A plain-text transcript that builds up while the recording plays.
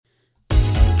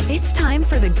It's time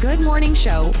for the Good Morning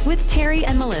Show with Terry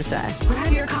and Melissa.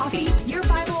 Grab your coffee, your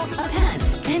Bible, a pen,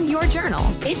 and your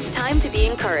journal. It's time to be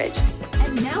encouraged.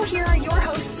 And now here are your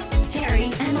hosts, Terry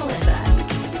and Melissa.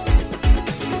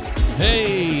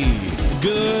 Hey,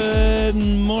 good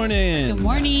morning. Good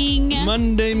morning.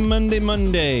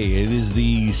 Monday. It is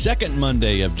the second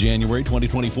Monday of January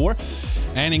 2024.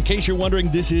 And in case you're wondering,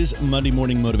 this is Monday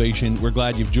Morning Motivation. We're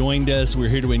glad you've joined us. We're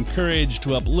here to encourage,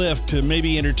 to uplift, to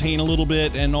maybe entertain a little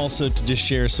bit, and also to just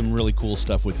share some really cool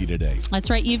stuff with you today. That's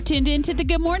right. You've tuned into the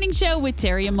Good Morning Show with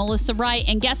Terry and Melissa Wright.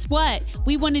 And guess what?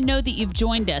 We want to know that you've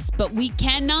joined us, but we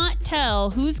cannot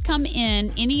tell who's come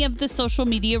in any of the social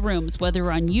media rooms,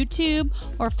 whether on YouTube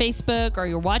or Facebook or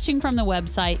you're watching from the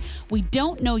website. We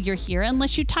don't know you're here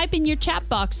unless you type in your chat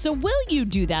box. So will you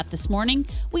do that this morning?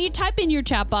 Will you type in your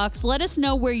chat box? Let us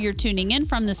know where you're tuning in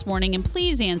from this morning, and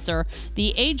please answer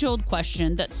the age-old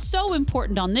question that's so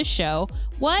important on this show.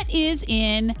 What is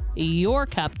in your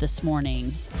cup this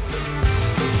morning?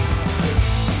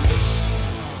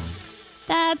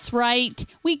 That's right.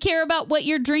 We care about what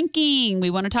you're drinking. We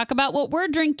want to talk about what we're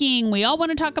drinking. We all want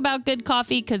to talk about good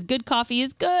coffee because good coffee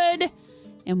is good.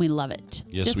 And we love it.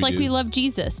 Yes, just like we love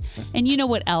Jesus. And you know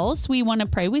what else? We want to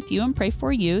pray with you and pray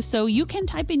for you. So you can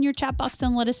type in your chat box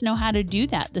and let us know how to do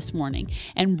that this morning.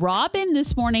 And Robin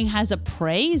this morning has a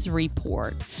praise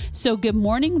report. So good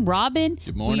morning, Robin.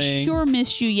 Good morning. We sure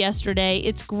missed you yesterday.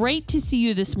 It's great to see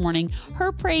you this morning.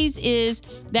 Her praise is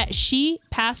that she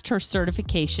passed her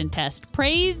certification test.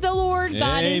 Praise the Lord.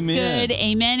 God is good.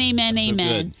 Amen, amen, That's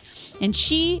amen. So and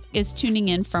she is tuning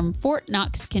in from Fort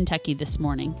Knox, Kentucky this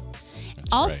morning.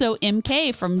 Also, right.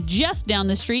 MK from just down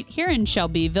the street here in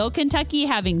Shelbyville, Kentucky,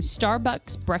 having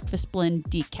Starbucks breakfast blend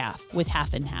decaf with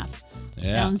half and half.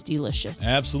 Yeah. Sounds delicious.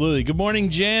 Absolutely. Good morning,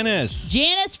 Janice.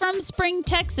 Janice from Spring,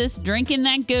 Texas, drinking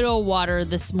that good old water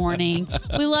this morning.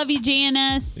 We love you,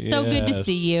 Janice. So good to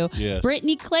see you. Yes.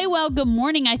 Brittany Claywell, good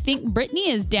morning. I think Brittany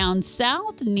is down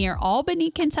south near Albany,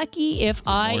 Kentucky, if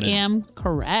I am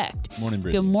correct. Morning,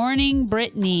 Brittany. Good morning,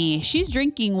 Brittany. She's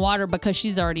drinking water because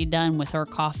she's already done with her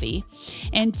coffee.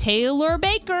 And Taylor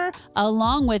Baker,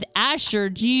 along with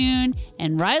Asher June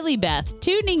and Riley Beth,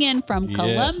 tuning in from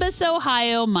Columbus,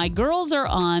 Ohio. My girls are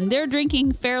on. They're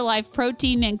drinking Fairlife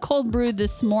protein and cold brew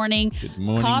this morning. Good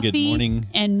morning. Coffee Good morning.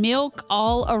 and milk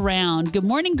all around. Good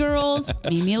morning, girls.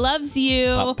 Mimi loves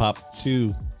you. Pop,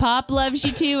 too. Pop loves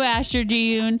you too, Asher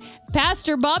June.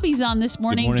 Pastor Bobby's on this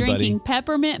morning, drinking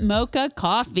peppermint mocha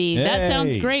coffee. Hey. That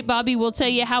sounds great, Bobby. We'll tell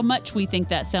you how much we think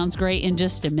that sounds great in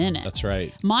just a minute. That's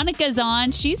right. Monica's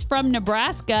on. She's from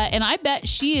Nebraska, and I bet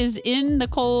she is in the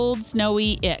cold,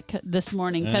 snowy ick this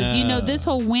morning because, you know, this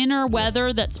whole winter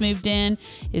weather that's moved in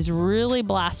is really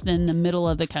blasting in the middle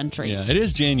of the country. Yeah, it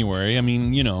is January. I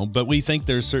mean, you know, but we think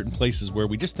there's certain places where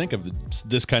we just think of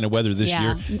this kind of weather this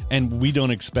year, and we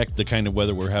don't expect the kind of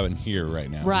weather we're having here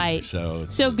right now. Right. So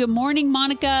good morning,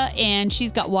 Monica, and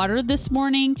she's got water this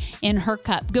morning in her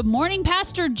cup. Good morning,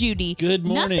 Pastor Judy. Good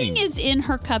morning. Nothing is in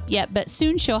her cup yet, but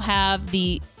soon she'll have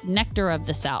the nectar of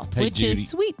the South, which Judy. is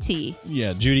sweet tea.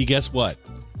 Yeah, Judy, guess what?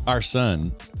 Our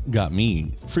son got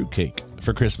me fruitcake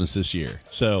for Christmas this year.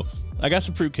 So I got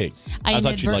some fruitcake. I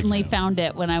thought you'd like inadvertently found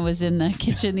it when I was in the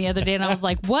kitchen the other day, and I was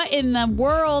like, what in the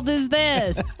world is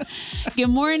this? Good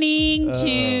morning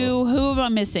to who am I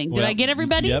missing? Did I get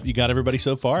everybody? Yep, you got everybody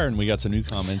so far, and we got some new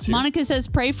comments here. Monica says,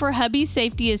 pray for hubby's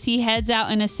safety as he heads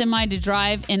out in a semi to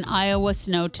drive in Iowa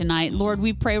snow tonight. Lord,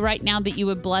 we pray right now that you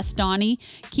would bless Donnie,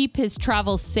 keep his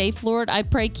travels safe, Lord. I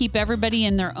pray keep everybody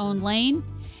in their own lane,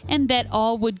 and that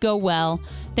all would go well.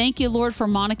 Thank you, Lord, for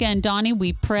Monica and Donnie.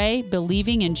 We pray,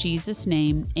 believing in Jesus'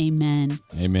 name. Amen.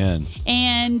 Amen.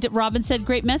 And Robin said,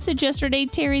 great message yesterday,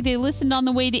 Terry. They listened on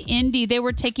the way to Indy. They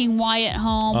were taking Wyatt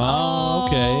home. Oh,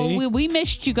 okay. We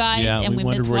missed you guys, Yeah, and we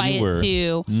wondered missed where you were. Wyatt,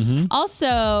 too. Mm-hmm.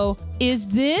 Also,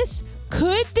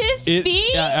 could this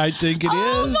be? I think it is.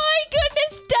 Oh, my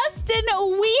goodness, Dustin,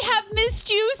 we have missed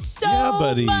you so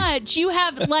buddy. much. You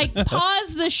have,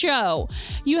 paused the show.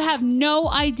 You have no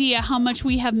idea how much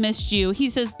we have missed you. He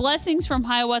says, blessings from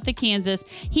Hiawatha, Kansas.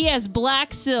 He has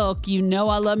black silk. You know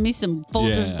I love me some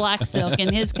Folgers black silk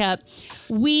in his cup.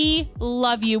 We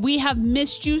love you. We have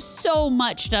missed you so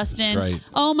much, Dustin. That's right.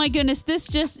 Oh, my goodness.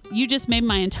 You just made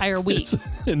my entire week.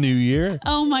 It's a new year.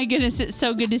 Oh, my goodness. It's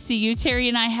so good to see you. Terry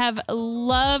and I have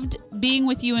loved being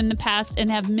with you in the past and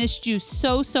have missed you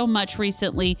so much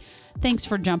recently. Thanks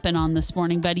for jumping on this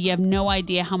morning, buddy. You have no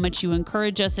idea how much you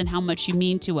encourage us and how much you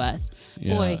mean to us.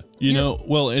 Yeah. Boy,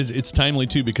 it's timely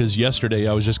too, because yesterday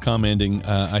I was just commenting.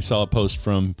 I saw a post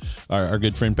from our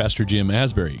good friend Pastor Jim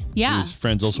Asbury. Yeah, who's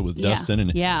friends also with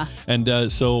Dustin.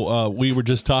 So we were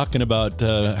just talking about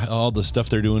all the stuff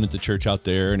they're doing at the church out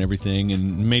there and everything,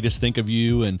 and made us think of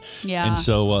you. And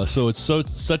so it's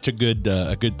such a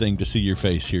good thing to see your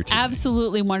face here today.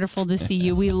 Absolutely wonderful to see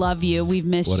you. We love you. We've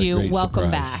missed you. Welcome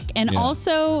back. And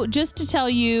also, just to tell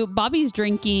you, Bobby's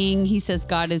drinking. He says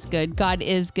God is good. God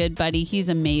is good, buddy. He's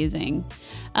amazing.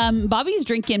 Bobby's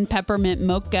drinking peppermint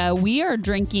mocha. We are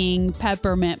drinking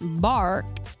peppermint bark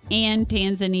and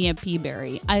Tanzania pea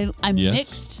berry. I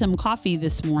mixed some coffee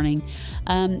this morning.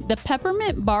 The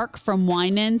peppermint bark from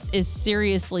Winans is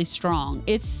seriously strong.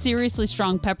 It's seriously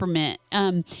strong peppermint.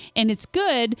 And it's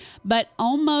good, but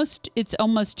it's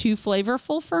almost too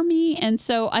flavorful for me. And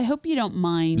so I hope you don't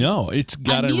mind. No, it's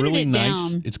got a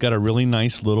really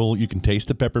nice little, you can taste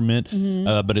the peppermint,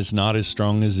 but it's not as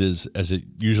strong as it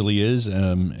usually is.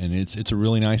 And it's a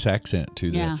really nice accent to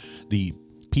the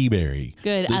pea berry.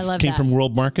 Good. I love that. Came from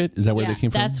World Market? Is that where they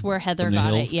came from? That's where Heather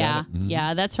got it. Yeah. Mm-hmm.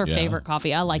 Yeah. That's her favorite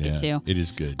coffee. I like it too. It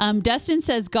is good. Dustin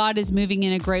says God is moving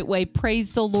in a great way.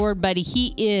 Praise the Lord, buddy.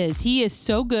 He is. He is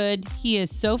so good. He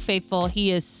is so faithful.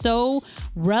 He is so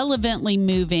relevantly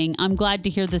moving. I'm glad to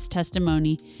hear this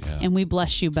testimony. Yeah. And we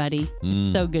bless you, buddy.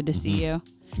 It's so good to see you.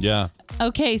 Yeah.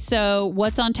 Okay, so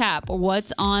what's on tap?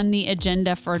 What's on the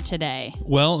agenda for today?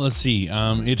 Well, let's see.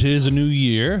 It is a new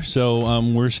year, so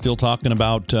we're still talking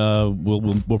about.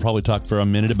 We'll probably talk for a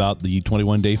minute about the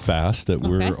 21-day fast that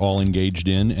we're all engaged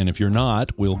in, and if you're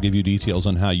not, we'll give you details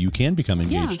on how you can become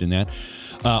engaged in that.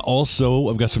 Also,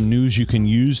 I've got some news you can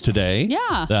use today.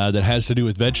 That has to do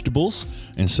with vegetables,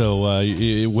 and so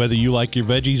whether you like your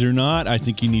veggies or not, I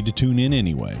think you need to tune in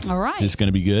anyway. All right, it's going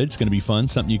to be good. It's going to be fun.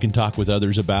 Something you can talk with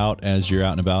others about as you're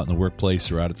out and about in the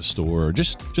workplace or out at the store or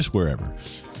just wherever.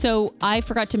 So I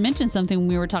forgot to mention something when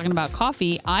we were talking about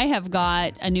coffee. I have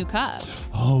got a new cup.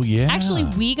 Oh, yeah. Actually,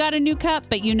 we got a new cup,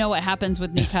 but you know what happens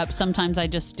with new cups. Sometimes I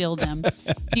just steal them.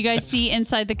 You guys see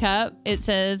inside the cup, it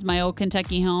says my old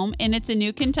Kentucky home, and it's a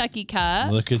new Kentucky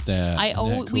cup. Look at that.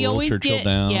 We always Churchill get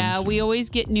Downs. we always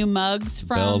get new mugs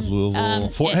from Bells,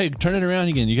 Louisville. Hey, turn it around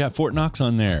again. You got Fort Knox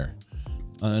on there.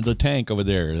 The tank over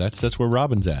there. That's where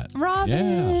Robin's at. Robin.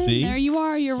 Yeah, see? There you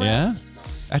are. You're right. Yeah?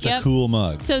 That's a cool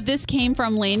mug. So this came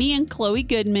from Lanny and Chloe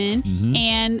Goodman.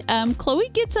 And Chloe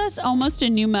gets us almost a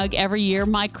new mug every year.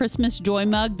 My Christmas Joy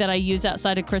mug that I use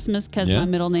outside of Christmas because my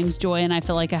middle name's Joy and I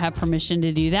feel like I have permission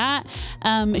to do that.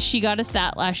 She got us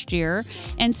that last year.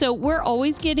 And so we're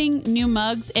always getting new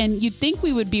mugs. And you'd think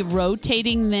we would be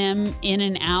rotating them in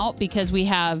and out because we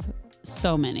have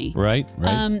so many. Right.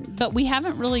 But we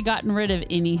haven't really gotten rid of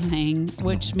anything,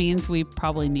 which means we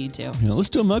probably need to. Let's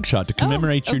do a mug shot to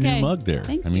commemorate your new mug there.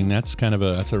 Thank I mean, that's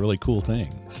a really cool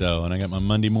thing. So, and I got my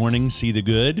Monday morning, see the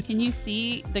good. Can you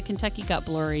see the Kentucky got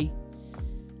blurry?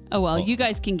 Oh, well, you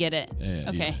guys can get it.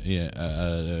 Okay. Yeah.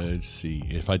 Let's see.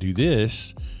 If I do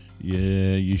this,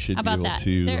 you should How about be able that?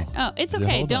 to. There, it's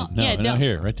okay. Don't. No,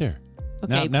 here, right there.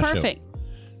 Okay, now perfect.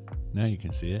 Now you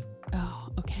can see it. Oh,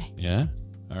 okay. Yeah.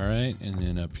 All right, and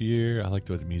then up here, I like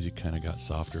the way the music kind of got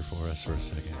softer for us for a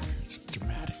second. It's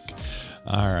dramatic.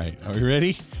 All right, are we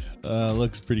ready?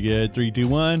 Looks pretty good. 3, 2,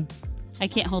 1. I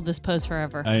can't hold this pose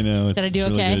forever. I know. Did I do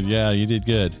really okay? Good. Yeah, you did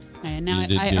good. And now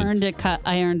I earned a cut.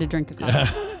 I earned a drink of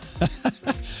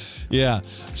coffee. Yeah.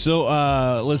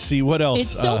 So let's see what else.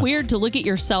 It's so weird to look at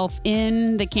yourself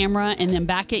in the camera and then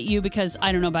back at you because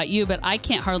I don't know about you, but I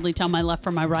can't hardly tell my left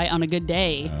from my right on a good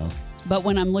day. No. But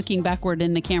when I'm looking backward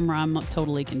in the camera, I'm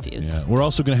totally confused. Yeah. We're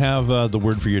also going to have the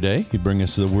word for your day. You bring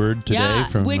us the word today.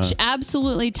 Which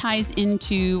absolutely ties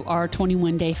into our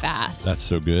 21-day fast. That's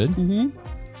so good. Mm-hmm.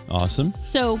 Awesome.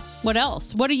 So what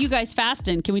else? What are you guys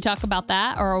fasting? Can we talk about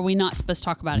that, or are we not supposed to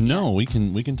talk about it No,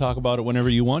 yet? we can talk about it whenever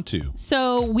you want to.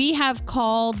 So we have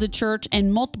called the church,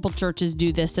 and multiple churches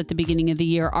do this at the beginning of the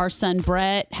year. Our son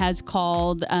Brett has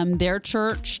called their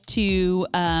church to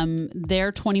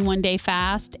their 21-day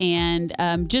fast, and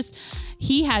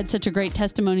he had such a great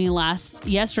testimony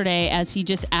yesterday as he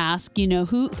just asked,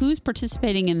 who's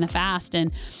participating in the fast,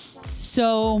 and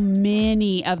so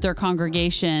many of their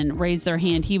congregation raised their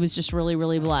hand. He was just really,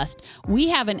 really blessed. We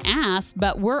haven't asked,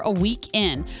 but we're a week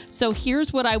in. So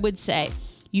here's what I would say.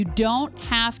 You don't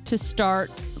have to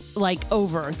start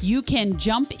over. You can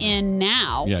jump in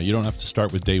now. Yeah, you don't have to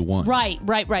start with day one. Right.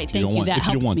 Thank you. That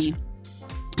helps me.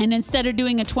 And instead of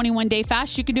doing a 21-day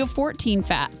fast, you could do a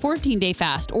 14-day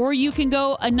fast, or you can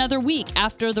go another week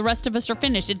after the rest of us are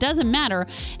finished. It doesn't matter.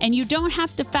 And you don't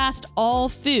have to fast all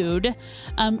food.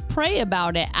 Pray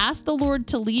about it. Ask the Lord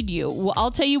to lead you. Well, I'll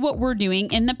tell you what we're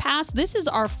doing. In the past, this is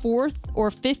our 4th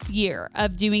or 5th year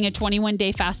of doing a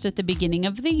 21-day fast at the beginning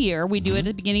of the year. We do it at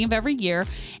the beginning of every year.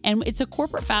 And it's a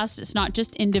corporate fast. It's not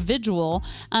just individual.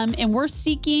 And we're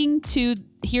seeking to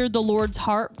hear the Lord's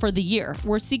heart for the year.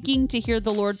 We're seeking to hear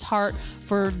the Lord's heart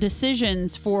for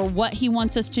decisions for what he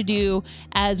wants us to do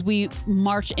as we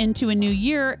march into a new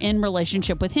year in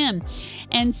relationship with him.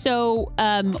 And so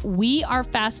we are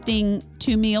fasting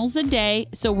 2 meals a day.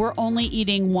 So we're only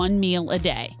eating 1 meal a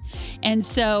day. And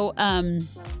so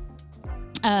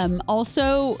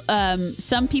also,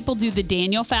 some people do the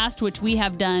Daniel fast, which we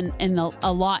have done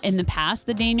a lot in the past,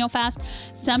 the Daniel fast.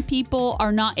 Some people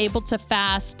are not able to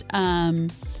fast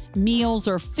meals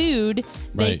or food.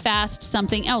 They fast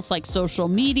something else like social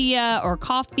media or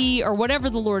coffee or whatever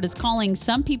the Lord is calling.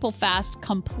 Some people fast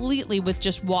completely with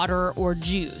just water or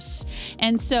juice.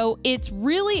 And so it's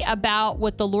really about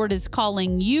what the Lord is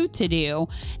calling you to do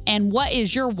and what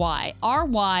is your why. Our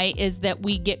why is that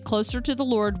we get closer to the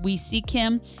Lord. We seek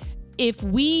him. If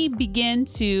we begin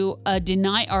to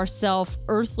deny ourselves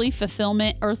earthly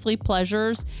fulfillment, earthly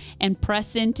pleasures, and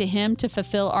press into him to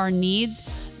fulfill our needs,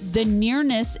 the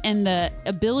nearness and the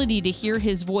ability to hear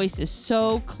his voice is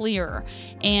so clear.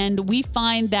 And we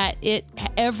find that it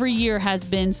every year has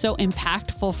been so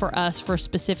impactful for us for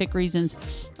specific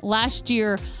reasons. Last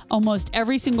year, almost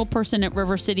every single person at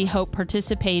River City Hope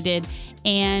participated,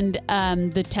 and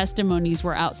the testimonies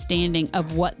were outstanding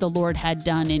of what the Lord had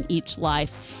done in each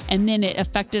life. And then it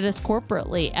affected us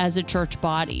corporately as a church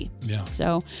body. Yeah.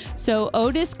 So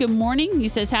Otis, good morning. He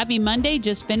says, happy Monday.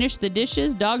 Just finished the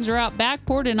dishes. Dogs are out back.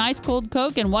 Poured an ice cold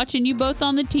Coke and watching you both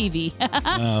on the TV.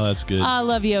 Oh, that's good. I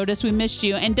love you, Otis. We missed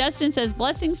you. And Dustin says,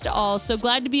 blessings to all. So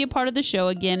glad to be a part of the show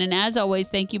again. And as always,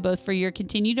 thank you both for your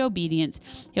continued obedience.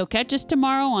 He'll catch us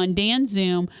tomorrow on Dan's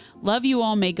Zoom. Love you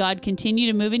all. May God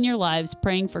continue to move in your lives.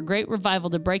 Praying for great revival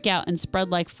to break out and spread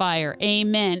like fire.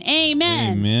 Amen.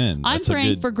 Amen. Amen. I'm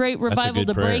praying for great revival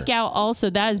to prayer. break out also.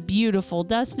 That is beautiful.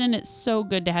 Dustin, it's so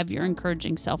good to have your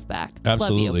encouraging self back.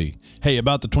 Absolutely. Love you. Hey,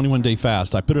 about the 21-day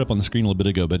fast, I put it up on the screen a little bit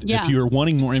ago, but if you're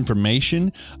wanting more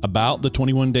information about the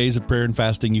 21 days of prayer and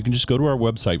fasting, you can just go to our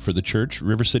website for the church,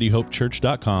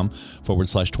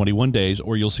 rivercityhopechurch.com/21 days,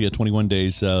 or you'll see a 21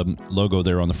 days logo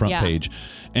there on the front page.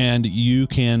 And you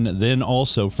can then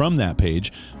also from that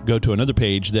page go to another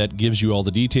page that gives you all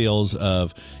the details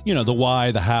of, the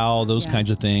why, the how, those kinds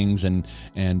of things. And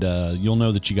you'll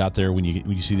know that you got there when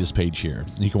you see this page here.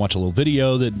 And you can watch a little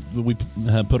video that we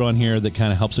put on here that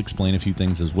kind of helps explain a few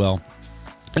things as well.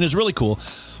 And it's really cool.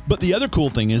 But the other cool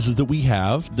thing is that we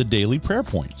have the daily prayer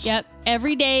points. Yep.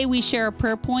 Every day we share a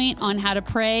prayer point on how to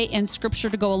pray and scripture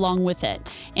to go along with it.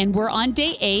 And we're on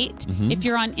day 8. Mm-hmm. If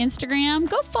you're on Instagram,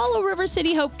 go follow River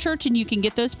City Hope Church and you can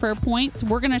get those prayer points.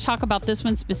 We're going to talk about this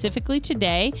one specifically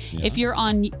today. Yeah. If you're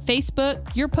on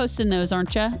Facebook, you're posting those,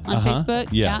 aren't you? On Facebook?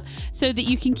 Yeah. So that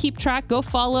you can keep track. Go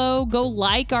follow, go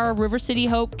like our River City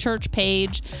Hope Church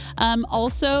page.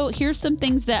 Also, here's some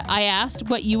things that I asked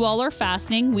what you all are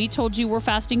fasting. We told you we're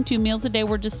fasting 2 meals a day.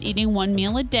 We're just eating 1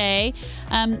 meal a day.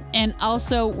 And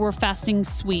also we're fasting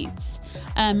sweets.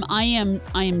 I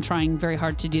am trying very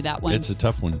hard to do that one. It's a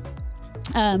tough one.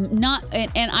 And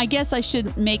I guess I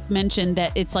should make mention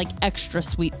that it's like extra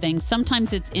sweet things.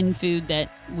 Sometimes it's in food that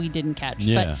we didn't catch.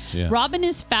 But Robin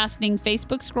is fasting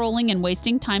Facebook scrolling and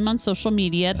wasting time on social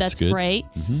media. That's great.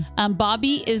 Mm-hmm.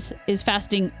 Bobby is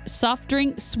fasting soft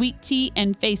drink, sweet tea,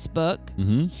 and Facebook.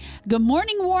 Mm-hmm. Good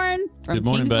morning, Warren from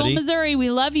Kingsville, buddy. Missouri. We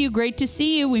love you. Great to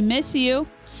see you. We miss you.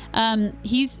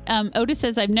 Otis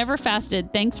says, I've never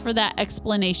fasted. Thanks for that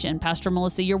explanation, Pastor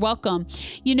Melissa. You're welcome.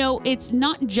 It's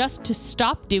not just to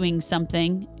stop doing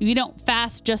something. We don't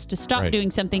fast just to stop doing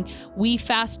something. We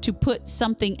fast to put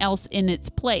something else in its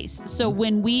place. So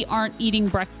when we aren't eating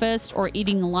breakfast or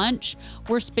eating lunch,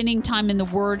 we're spending time in the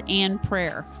Word and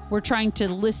prayer. We're trying to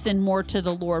listen more to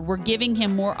the Lord. We're giving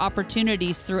him more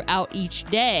opportunities throughout each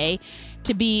day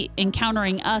to be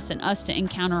encountering us and us to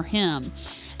encounter him.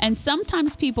 And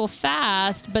sometimes people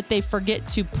fast, but they forget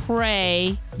to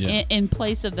pray in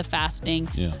place of the fasting.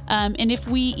 Yeah. And if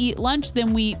we eat lunch,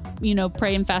 then we,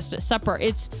 pray and fast at supper.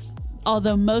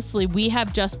 Although mostly we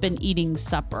have just been eating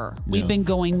supper. We've been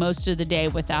going most of the day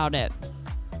without it.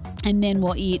 And then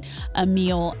we'll eat a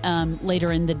meal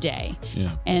later in the day.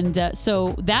 Yeah. And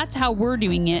so that's how we're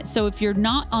doing it. So if you're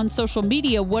not on social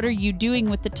media, what are you doing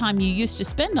with the time you used to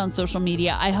spend on social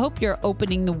media? I hope you're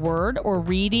opening the Word or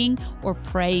reading or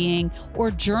praying or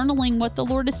journaling what the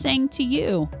Lord is saying to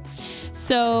you.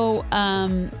 So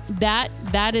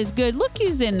that is good. Look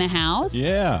who's in the house.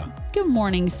 Yeah. Good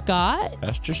morning, Scott.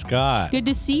 Pastor Scott. Good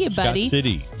to see you, buddy. Scott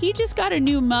City. He just got a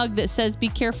new mug that says, "Be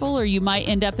careful or you might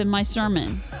end up in my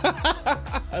sermon."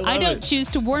 I don't choose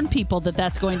to warn people that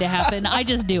that's going to happen. I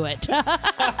just do it.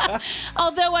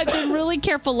 Although I've been really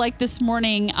careful, like this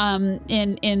morning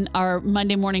in our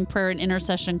Monday morning prayer and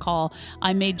intercession call,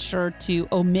 I made sure to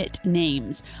omit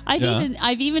names.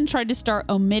 I've even tried to start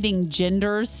omitting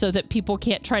genders so that people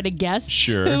can't try to guess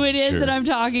who it is that I'm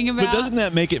talking about. But doesn't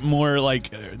that make it more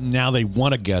like now they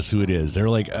want to guess who it is? They're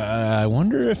like, I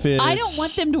wonder if it's... I don't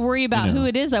want them to worry about who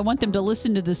it is. I want them to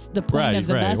listen to the point of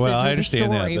the message or the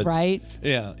story, right?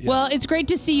 Yeah. Well, it's great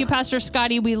to see you, Pastor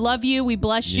Scotty. We love you. We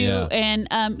bless you. And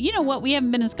you know what? We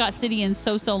haven't been in Scott City in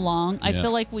so long. I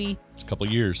feel like it's a couple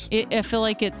of years. I feel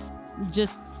like it's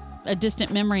just a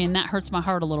distant memory, and that hurts my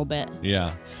heart a little bit.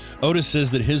 Yeah. Otis says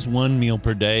that his 1 meal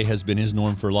per day has been his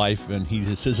norm for life, and he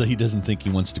says that he doesn't think he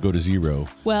wants to go to 0.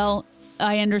 Well,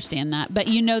 I understand that. But,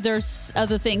 there's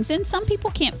other things. And some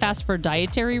people can't fast for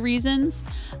dietary reasons.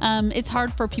 It's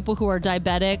hard for people who are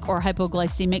diabetic or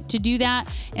hypoglycemic to do that.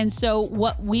 And so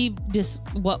what we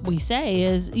say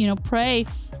is, pray,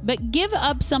 but give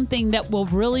up something that will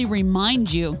really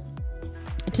remind you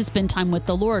to spend time with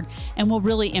the Lord and will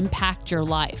really impact your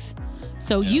life.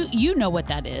 So you know what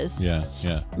that is. Yeah.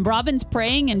 Robin's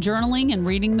praying and journaling and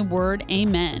reading the Word.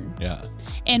 Amen. Yeah.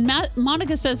 And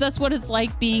Monica says that's what it's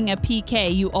like being a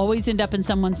PK. You always end up in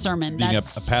someone's sermon. Being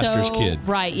that's a pastor's kid.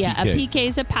 Right, yeah. PK. A PK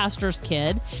is a pastor's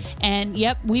kid. And,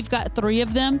 we've got 3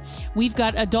 of them. We've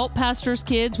got adult pastor's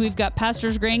kids. We've got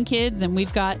pastor's grandkids. And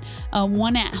we've got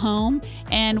 1 at home.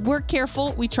 And we're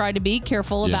careful. We try to be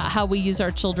careful about how we use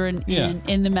our children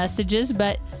in the messages.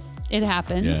 But it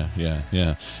happens.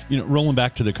 Yeah. Rolling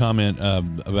back to the comment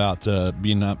about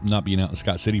not being out in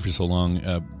Scott City for so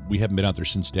long, we haven't been out there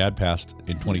since Dad passed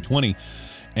in 2020,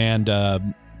 and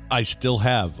I still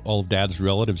have all of Dad's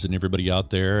relatives and everybody out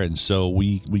there, and so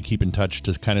we keep in touch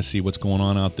to kind of see what's going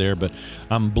on out there. But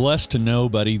I'm blessed to know,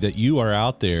 buddy, that you are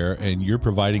out there and you're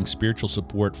providing spiritual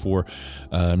support for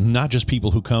not just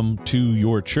people who come to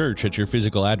your church at your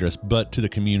physical address, but to the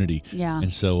community. Yeah.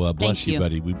 And so bless you,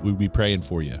 buddy. We'll be praying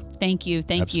for you. Thank you.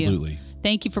 Absolutely.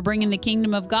 Thank you for bringing the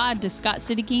kingdom of God to Scott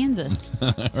City, Kansas.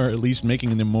 Or at least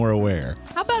making them more aware.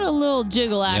 How about a little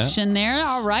jiggle action there?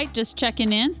 All right, just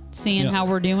checking in, seeing how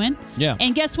we're doing. Yeah.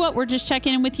 And guess what? We're just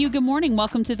checking in with you. Good morning.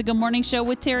 Welcome to the Good Morning Show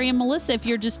with Terry and Melissa. If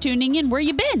you're just tuning in, where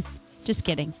you been? Just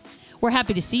kidding. We're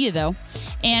happy to see you, though.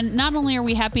 And not only are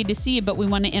we happy to see you, but we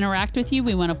want to interact with you.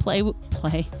 We want to play.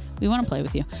 We want to play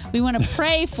with you. We want to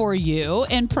pray for you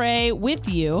and pray with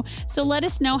you. So let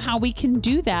us know how we can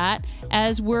do that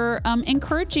as we're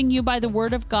encouraging you by the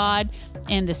Word of God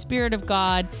and the Spirit of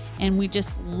God. And we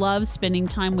just love spending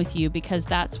time with you because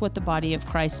that's what the body of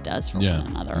Christ does for one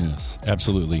another. Yes,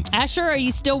 absolutely. Asher, are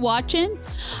you still watching?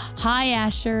 Hi,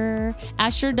 Asher.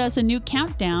 Asher does a new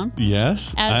countdown.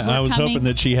 Yes. I was hoping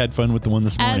that she had fun with the one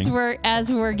this morning.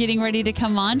 As we're getting ready to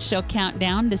come on, she'll count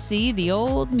down to see the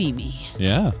old Mimi.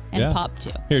 Yeah. And Pop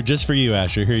too. Here, just for you,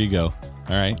 Asher. Here you go.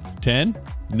 All right. 10,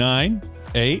 9,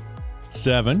 8,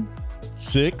 7,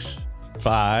 6,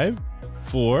 5,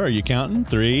 4. Are you counting?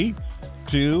 3,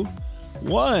 2,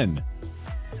 1.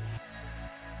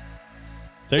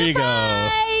 There you go.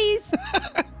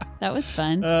 That was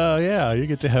fun. Oh, yeah. You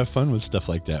get to have fun with stuff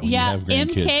like that when you have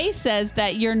grandkids. MK says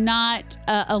that you're not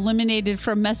eliminated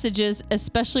from messages,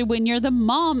 especially when you're the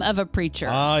mom of a preacher.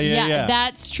 Oh, yeah.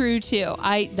 That's true, too.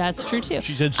 That's true, too.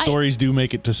 She said stories do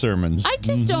make it to sermons. I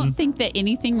just don't think that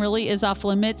anything really is off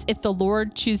limits if the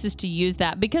Lord chooses to use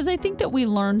that, because I think that we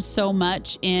learn so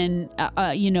much in,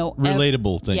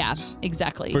 relatable things. Yeah,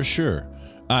 exactly. For sure.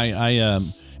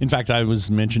 In fact, I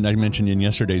mentioned in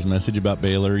yesterday's message about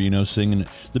Baylor, singing.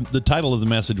 The title of the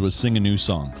message was "Sing a New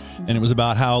Song," and it was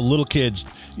about how little kids,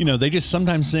 they just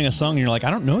sometimes sing a song, and you're like, I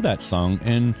don't know that song,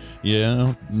 and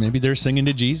maybe they're singing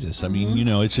to Jesus. I mean,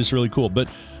 it's just really cool. But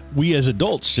we as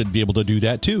adults should be able to do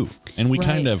that too. And we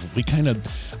kind of,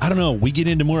 I don't know, we get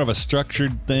into more of a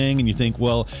structured thing, and you think,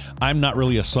 well, I'm not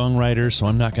really a songwriter, so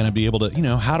I'm not going to be able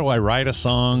to, how do I write a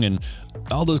song? And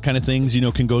all those kind of things,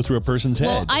 can go through a person's head.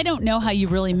 Well, I don't know how you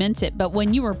really meant it, but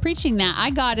when you were preaching that, I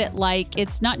got it like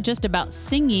it's not just about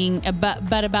singing,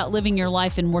 but about living your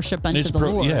life in worship unto the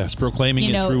Lord. Yeah, it's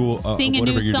proclaiming it through sing a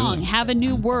whatever new you're song, doing. have a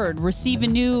new word, receive a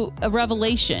new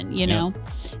revelation, know.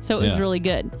 So it was really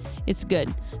good. It's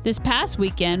good. This past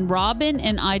weekend, Robin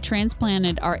and I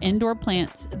transplanted our indoor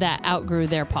plants that outgrew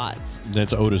their pots.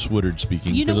 That's Otis Woodard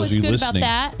speaking. You know for those what's of you good listening.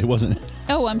 about that? It wasn't.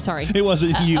 Oh, I'm sorry. It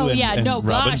wasn't you. And Robin,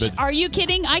 gosh. but Are you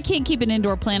kidding? I can't keep an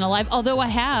indoor plant alive, although I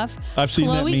have. I've seen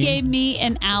that Chloe meme. gave me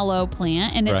an aloe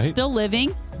plant, and it's still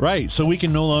living. Right, so we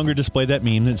can no longer display that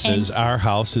meme that says our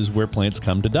house is where plants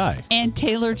come to die. And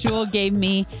Taylor Jewel gave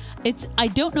me, I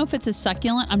don't know if it's a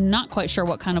succulent. I'm not quite sure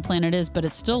what kind of plant it is, but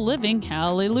it's still living.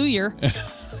 Hallelujah.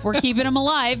 We're keeping them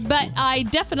alive, but I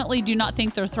definitely do not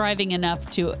think they're thriving enough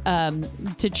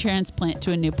to transplant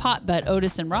to a new pot, but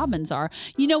Otis and Robbins are.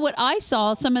 You know what I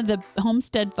saw? Some of the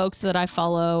homestead folks that I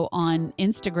follow on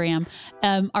Instagram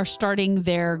are starting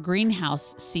their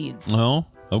greenhouse seeds. Oh,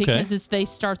 okay. Because they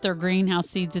start their greenhouse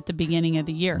seeds at the beginning of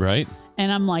the year. Right.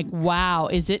 And I'm like, wow,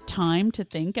 is it time to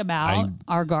think about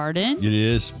our garden? It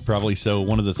is probably so.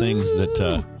 One of the things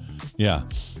that, yeah.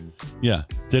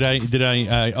 Did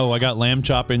I, I got lamb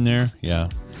chop in there. Yeah.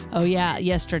 Oh, yeah.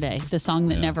 Yesterday, the song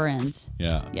that never ends.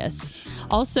 Yeah. Yes.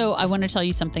 Also, I want to tell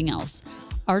you something else.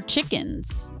 Our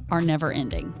chickens are never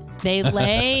ending. They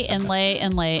lay and lay and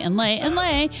lay and lay and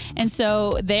lay. And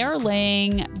so they are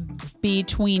laying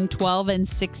between 12 and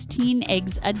 16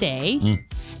 eggs a day.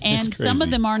 And some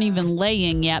of them aren't even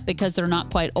laying yet because they're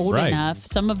not quite old enough.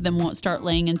 Some of them won't start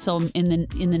laying until in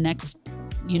the next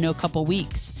couple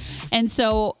weeks. And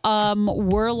so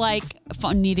we're like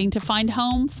needing to find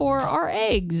home for our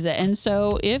eggs. And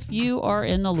so if you are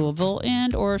in the Louisville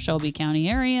and or Shelby County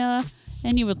area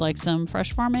and you would like some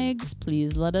fresh farm eggs,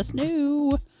 please let us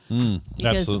know.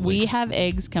 Because we have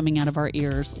eggs coming out of our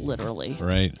ears, literally.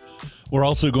 Right. We're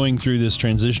also going through this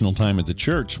transitional time at the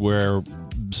church where,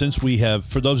 since we have,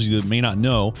 for those of you that may not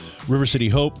know, River City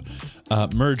Hope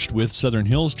merged with Southern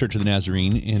Hills Church of the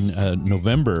Nazarene in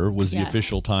November was the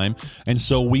official time. And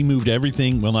so we moved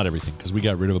everything, well, not everything, because we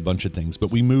got rid of a bunch of things, but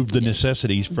we moved the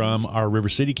necessities from our River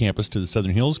City campus to the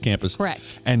Southern Hills campus.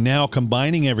 Correct. And now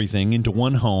combining everything into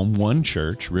one home, one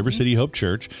church, River City Hope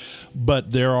Church.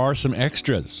 But there are some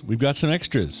extras. We've got some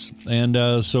extras.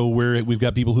 And so we've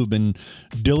got people who've been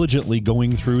diligently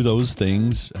going through those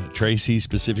things. Tracy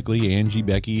specifically, Angie,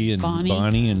 Becky, and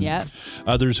Bonnie and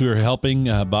others who are helping,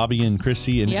 Bobby and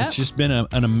Chrissy, and it's just been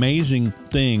an amazing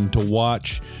thing to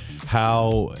watch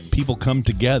how people come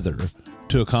together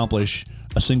to accomplish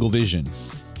a single vision.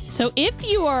 So if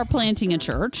you are planting a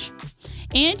church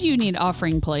and you need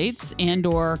offering plates and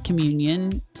or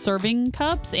communion serving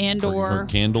cups and or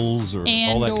candles or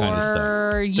all that kind of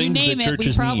stuff, you things name that it, we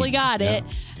churches probably need. got it.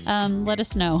 Let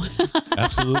us know.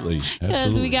 Absolutely.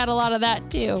 Because we got a lot of that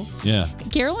too. Yeah.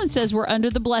 Carolyn says we're under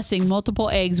the blessing, multiple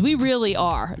eggs. We really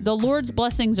are. The Lord's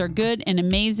blessings are good and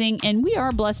amazing, and we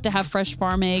are blessed to have fresh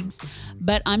farm eggs.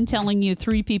 But I'm telling you,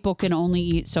 3 people can only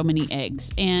eat so many eggs.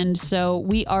 And so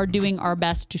we are doing our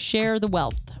best to share the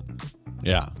wealth.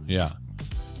 Yeah.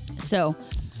 So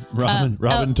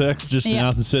Robin text just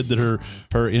announced and said that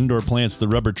her indoor plants, the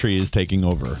rubber tree, is taking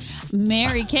over.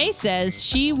 Mary Kay says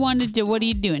she wanted to, what are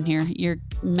you doing here? You're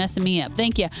messing me up.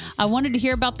 Thank you. I wanted to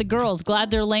hear about the girls.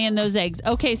 Glad they're laying those eggs.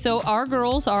 Okay, so our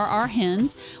girls are our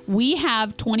hens. We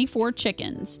have 24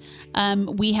 chickens.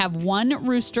 We have 1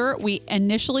 rooster. We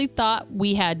initially thought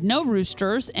we had no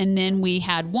roosters, and then we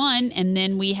had 1, and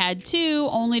then we had 2,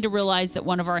 only to realize that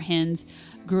one of our hens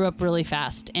grew up really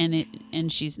fast, and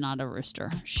she's not a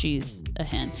rooster. She's a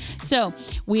hen. So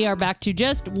we are back to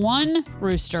just 1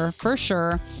 rooster for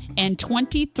sure, and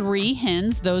 23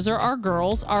 hens. Those are our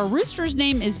girls. Our rooster's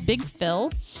name is Big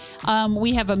Phil.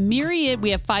 We have a myriad. We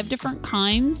have 5 different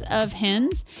kinds of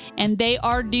hens, and they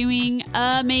are doing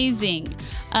amazing.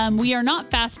 We are not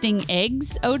fasting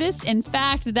eggs, Otis. In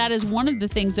fact, that is one of the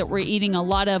things that we're eating a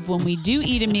lot of when we do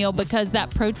eat a meal, because that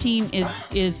protein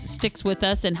is sticks with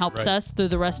us and helps us through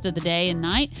the rest of the day and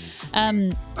night.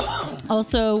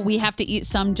 Also, we have to eat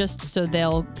some just so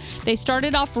they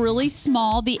started off really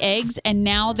small, the eggs, and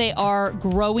now they are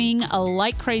growing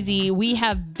like crazy. We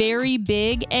have very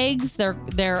big eggs. They're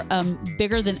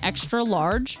bigger than extra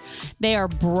large. They are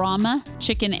Brahma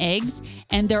chicken eggs,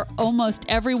 and they're almost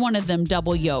every one of them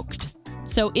double yolked.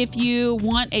 So if you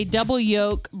want a double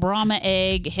yolk Brahma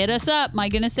egg, hit us up. My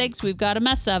goodness sakes, we've got a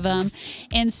mess of them.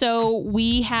 And so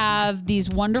we have these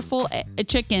wonderful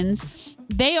chickens.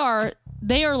 They are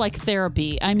they are like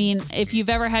therapy. I mean, if you've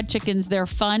ever had chickens, they're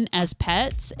fun as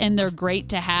pets and they're great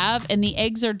to have. And the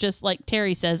eggs are just, like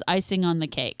Terry says, icing on the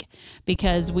cake,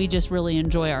 because we just really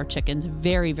enjoy our chickens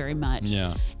very, very much.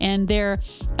 Yeah. And they're,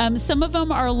 some of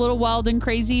them are a little wild and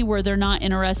crazy where they're not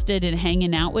interested in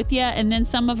hanging out with you. And then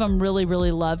some of them really,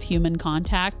 really love human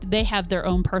contact. They have their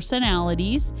own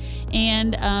personalities,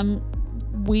 and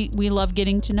we love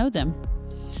getting to know them.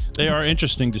 They are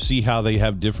interesting to see how they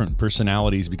have different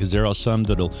personalities, because there are some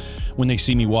that'll, when they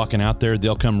see me walking out there,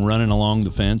 they'll come running along the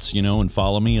fence, and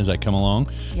follow me as I come along.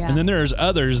 Yeah. And then there's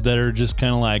others that are just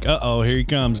kind of like, uh-oh, here he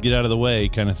comes, get out of the way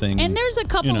kind of thing. And there's a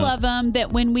couple of them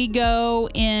that when we go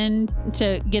in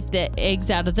to get the eggs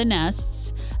out of the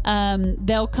nests,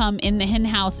 they'll come in the hen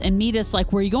house and meet us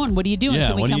like, where are you going? What are you doing? Yeah,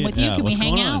 Can we come with you? Can we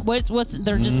hang out?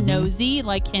 They're just nosy,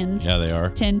 like hens they are.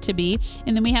 tend to be.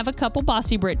 And then we have a couple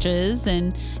bossy britches,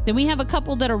 and then we have a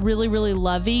couple that are really, really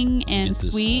loving and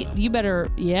sweet. You better,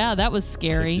 that was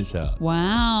scary. Check this out.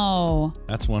 Wow.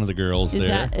 That's one of the girls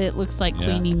there. It looks like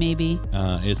Queenie, maybe.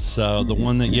 It's the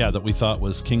one that we thought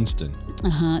was Kingston.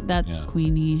 That's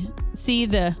Queenie. See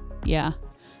that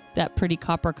pretty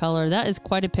copper color. That is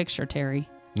quite a picture, Terry.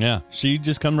 Yeah, she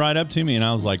just come right up to me, and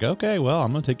I was like, okay, well,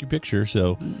 I'm going to take your picture.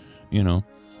 So, And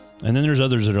then there's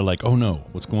others that are like, oh, no,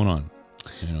 what's going on?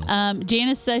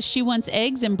 Janice says she wants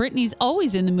eggs, and Brittany's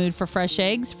always in the mood for fresh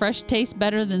eggs. Fresh tastes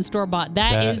better than store-bought.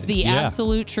 That is the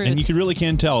absolute truth. And you really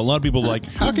can tell. A lot of people are like,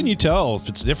 how can you tell if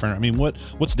it's different? I mean,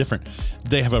 what's different?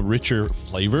 They have a richer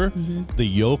flavor. Mm-hmm. The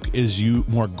yolk is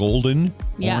more golden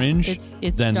orange it's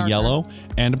than darker. yellow.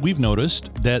 And we've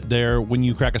noticed that when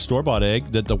you crack a store-bought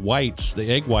egg, that the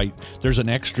egg white, there's an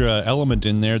extra element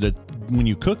in there that when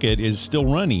you cook it is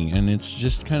still runny, and it's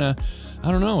just kind of, I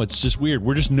don't know. It's just weird.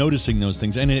 We're just noticing those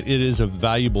things, and it is a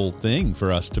valuable thing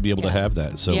for us to be able to have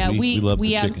that. So we love the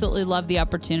chickens. Absolutely love the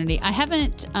opportunity. I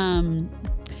haven't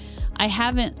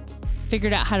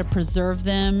figured out how to preserve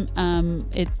them.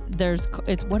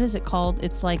 It's what is it called?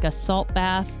 It's like a salt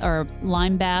bath or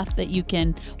lime bath that you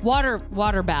can water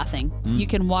bathing. You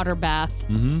can water bath.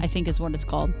 I think is what it's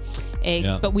called.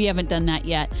 Eggs, but we haven't done that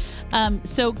yet.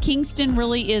 So Kingston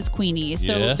really is Queenie.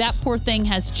 So that poor thing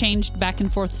has changed back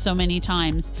and forth so many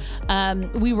times.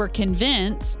 We were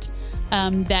convinced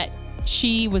that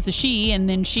she was a she, and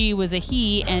then she was a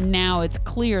he, and now it's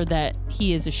clear that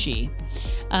he is a she.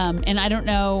 And I don't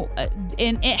know,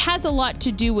 and it has a lot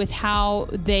to do with how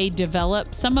they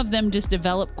develop. Some of them just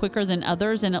develop quicker than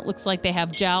others, and it looks like they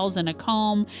have jowls and a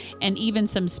comb and even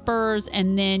some spurs,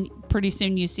 and then pretty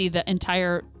soon you see the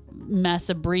entire mess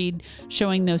of breed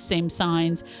showing those same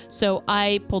signs. So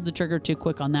I pulled the trigger too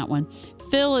quick on that one.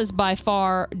 Phil is by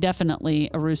far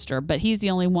definitely a rooster, but he's the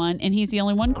only one, and he's the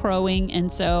only one crowing,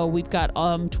 and so we've got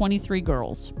 23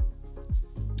 girls.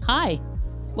 Hi,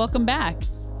 welcome back.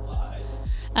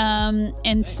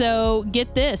 And so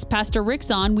get this, Pastor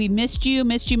Rick's on. We missed you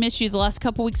the last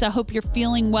couple weeks. I hope you're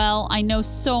feeling well. I know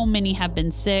so many have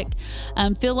been sick.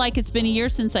 Feel like it's been a year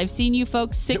since I've seen you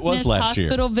folks. Sickness,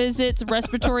 hospital visits,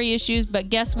 respiratory issues, but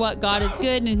guess what? God is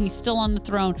good, and he's still on the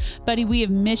throne. Buddy, we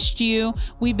have missed you.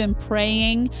 We've been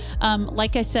praying.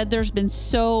 Like I said, there's been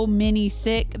so many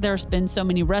sick. There's been so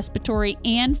many respiratory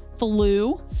and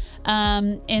flu.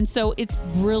 And so it's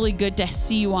really good to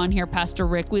see you on here, Pastor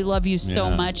Rick. We love you so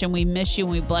much, and we miss you,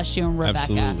 and we bless you, and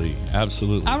Rebecca.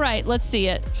 Absolutely. All right, let's see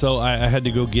it. So I had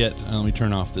to go get, let me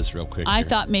turn off this real quick. I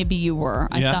thought maybe you were.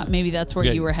 I thought maybe that's where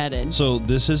you were headed. So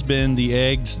this has been the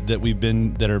eggs that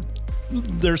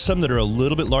there's some that are a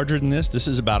little bit larger than this. This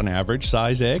is about an average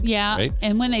size egg. Yeah. Right?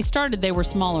 And when they started, they were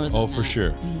smaller than that. For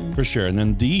sure. Mm-hmm. For sure. And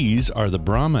then these are the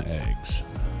Brahma eggs.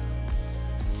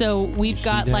 So we've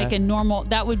got like a normal,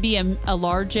 that would be a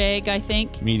large egg, I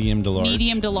think. Medium to large.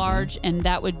 Medium to large, and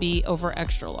that would be over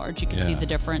extra large. You can see the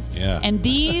difference. Yeah. And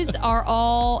these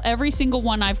are every single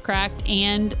one I've cracked,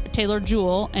 and Taylor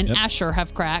Jewel and Asher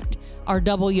have cracked, are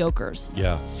double yolkers.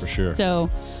 Yeah, for sure. So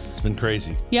it's been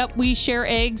crazy. Yep, we share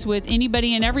eggs with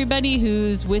anybody and everybody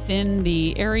who's within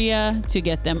the area to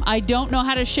get them. I don't know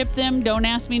how to ship them. Don't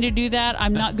ask me to do that.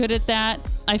 I'm not good at that.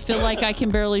 I feel like I can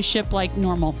barely ship like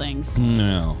normal things.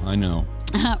 No, I know.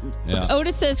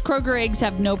 Otis says Kroger eggs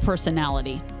have no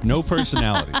personality. No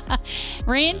personality.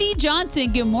 Randy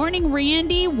Johnson. Good morning,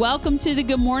 Randy. Welcome to the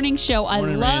Good Morning Show.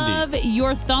 Morning, I love Randy.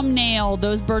 your thumbnail.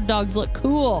 Those bird dogs look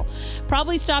cool.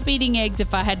 Probably stop eating eggs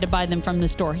if I had to buy them from the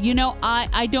store. You know,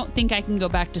 I don't think I can go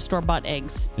back to store-bought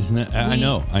eggs. Isn't it? I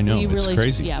know. It's really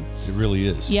crazy. Yeah. It really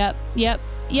is. Yep.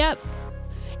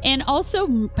 And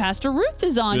also, Pastor Ruth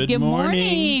is on. Good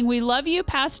morning. We love you,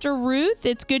 Pastor Ruth.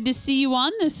 It's good to see you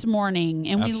on this morning.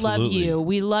 And we love you.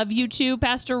 We love you too,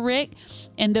 Pastor Rick.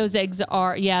 And those eggs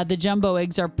are, the jumbo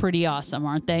eggs are pretty awesome,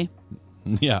 aren't they?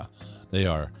 Yeah, they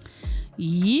are.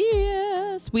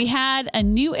 Yes. We had a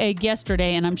new egg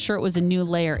yesterday, and I'm sure it was a new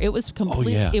layer. It was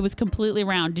It was completely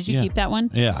round. Did you keep that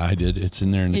one? Yeah, I did. It's in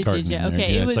there in the carton. Did you? Okay.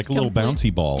 Okay. Yeah, it's like a little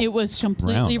bouncy ball. It was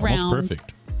completely round. Almost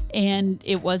perfect. And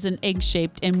it wasn't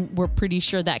egg-shaped, and we're pretty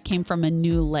sure that came from a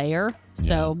new layer.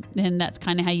 So, and that's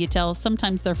kind of how you tell.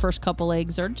 Sometimes their first couple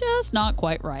eggs are just not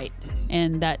quite right,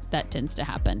 and that tends to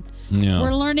happen. Yeah.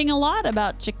 We're learning a lot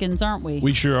about chickens, aren't we?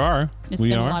 We sure are. It's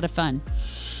been a lot of fun.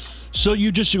 So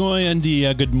you just joined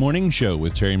the Good Morning Show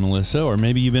with Terry and Melissa, or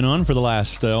maybe you've been on for the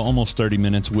last almost 30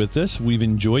 minutes with us. We've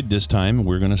enjoyed this time.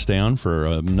 We're going to stay on for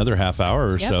another half hour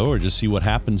or so, or just see what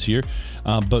happens here.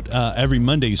 But every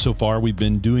Monday so far, we've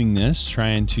been doing this,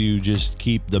 trying to just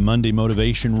keep the Monday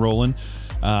motivation rolling.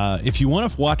 If you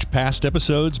want to watch past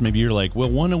episodes, maybe you're like, well,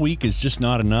 one a week is just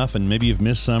not enough, and maybe you've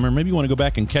missed some, or maybe you want to go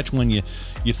back and catch one you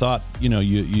thought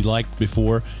you liked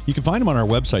before. You can find them on our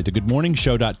website,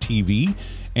 thegoodmorningshow.tv,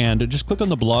 and just click on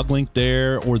the blog link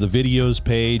there or the videos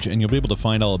page, and you'll be able to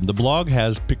find all of them. The blog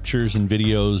has pictures and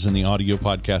videos and the audio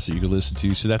podcast that you can listen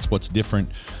to, so that's what's different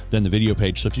than the video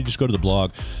page. So if you just go to the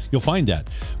blog, you'll find that.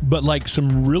 But like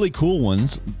some really cool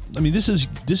ones, I mean, this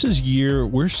is year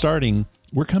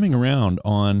we're coming around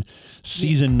on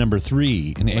season number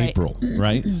 3 in April,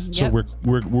 right? So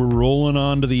we're rolling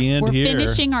on to the end here. We're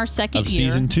finishing our second year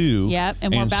of season 2. Yep,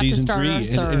 and we're about to start our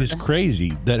third. And it's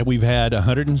crazy that we've had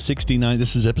 169.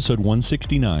 This is episode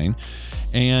 169.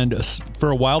 And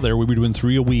for a while there, we were doing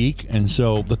 3 a week. And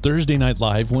so the Thursday Night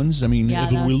Live ones, I mean,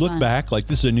 if we look back, like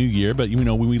this is a new year, but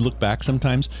when we look back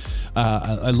sometimes,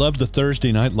 I love the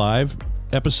Thursday Night Live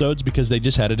episodes because they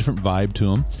just had a different vibe to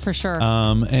them, for sure,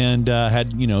 and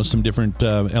had some different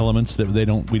elements that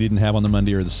we didn't have on the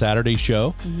Monday or the Saturday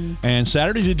show. And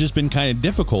Saturdays have just been kind of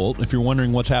difficult if you're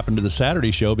wondering what's happened to the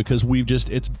Saturday show, because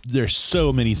there's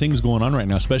so many things going on right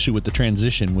now, especially with the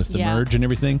transition with the merge and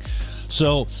everything.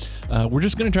 So we're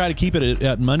just going to try to keep it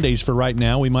at Mondays for right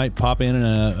now. We might pop in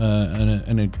a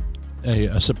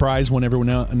surprise one every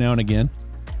now and again,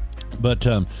 but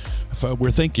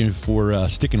we're thanking you for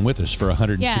sticking with us for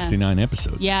 169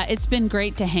 episodes. Yeah, it's been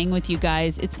great to hang with you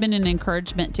guys. It's been an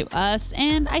encouragement to us,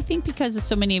 and I think because of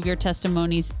so many of your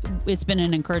testimonies, it's been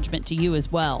an encouragement to you as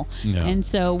well. Yeah. And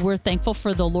so we're thankful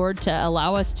for the Lord to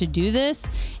allow us to do this,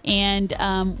 and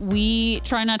we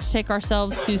try not to take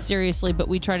ourselves too seriously, but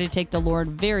we try to take the Lord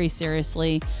very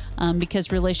seriously,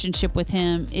 because relationship with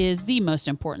Him is the most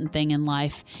important thing in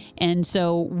life. And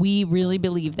so we really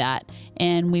believe that,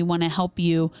 and we want to help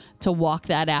you to walk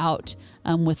that out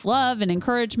with love and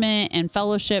encouragement and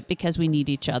fellowship, because we need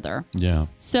each other. Yeah.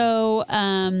 So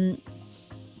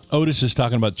Otis is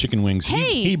talking about chicken wings.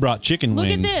 Hey, he brought chicken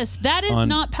wings. Look at this. That is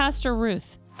not Pastor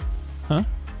Ruth. Huh?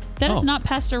 That is not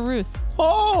Pastor Ruth.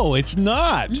 Oh, it's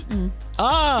not. Mm-mm. It's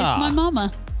my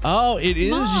mama. Oh, it is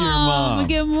your mom.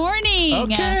 Good morning.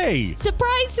 Okay.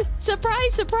 Surprise,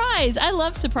 surprise, surprise. I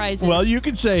love surprises. Well, you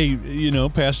could say,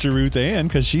 Pastor Ruth Ann,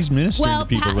 because she's ministering to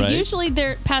people, right? Usually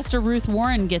Pastor Ruth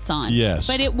Warren gets on. Yes.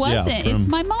 But it wasn't. It's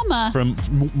my mama. From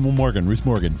Ruth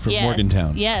Morgan, from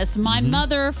Morgantown. Yes, my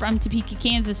mother from Topeka,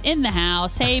 Kansas in the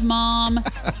house. Hey, Mom.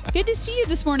 Good to see you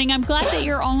this morning. I'm glad that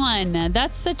you're on.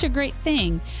 That's such a great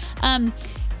thing.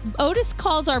 Otis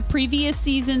calls our previous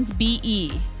seasons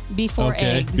BE. Before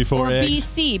eggs. Before eggs.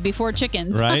 BC, before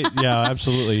chickens. Right? Yeah,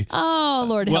 absolutely. Oh,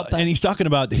 Lord help us. And he's talking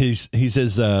about he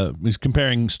says he's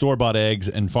comparing store-bought eggs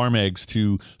and farm eggs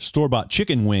to store-bought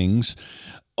chicken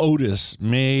wings. Otis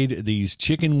made these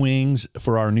chicken wings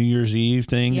for our New Year's Eve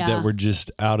thing that were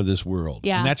just out of this world.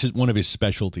 Yeah. And that's one of his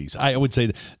specialties. I would say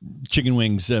that chicken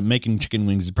wings, making chicken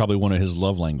wings is probably one of his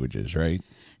love languages, right?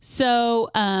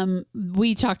 So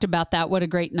we talked about that. What a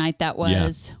great night that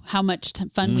was. Yeah. How much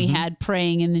fun we had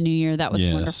praying in the new year. That was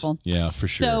wonderful. Yeah, for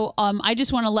sure. So I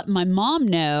just want to let my mom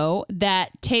know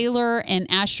that Taylor and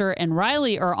Asher and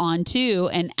Riley are on too.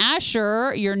 And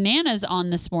Asher, your Nana's on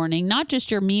this morning. Not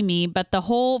just your Mimi, but the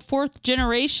whole 4th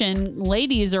generation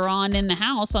ladies are on in the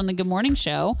house on the Good Morning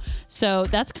Show. So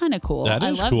that's kind of cool. That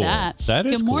is I love cool. that. That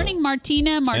is Good morning, cool. Martina.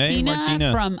 Hey,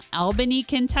 Martina from Albany,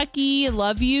 Kentucky.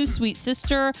 Love you, sweet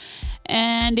sister.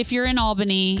 And if you're in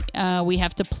Albany, we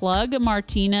have to plug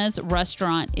Martina's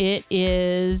restaurant. It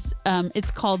is,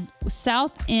 it's called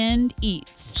South End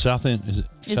Eats. South End, is it?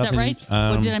 Is that right?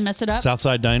 Did I mess it up?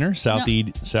 Southside Diner? South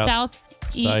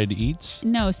Side Eats?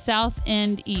 No, South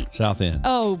End Eats. South End.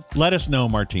 Oh. Let us know,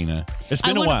 Martina. It's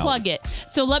been a while. I want to plug it.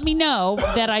 So let me know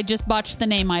that I just botched the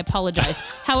name. I apologize.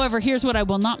 However, here's what I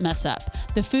will not mess up.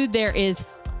 The food there is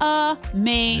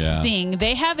amazing. Yeah.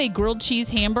 They have a grilled cheese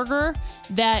hamburger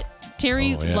that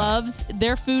Terry loves.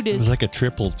 Their food is... It was like a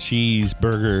triple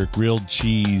cheeseburger, grilled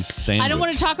cheese sandwich. I don't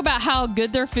want to talk about how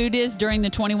good their food is during the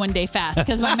 21-day fast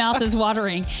because my mouth is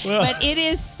watering. But it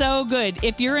is so good.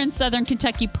 If you're in Southern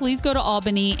Kentucky, please go to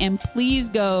Albany and please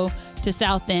go to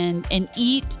South End and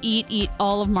eat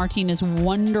all of Martina's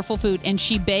wonderful food. And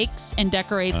she bakes and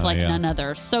decorates like none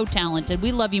other. So talented.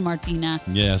 We love you, Martina.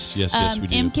 Yes, we do.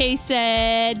 MK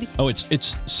said... Oh,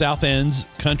 it's South End's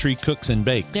Country Cooks and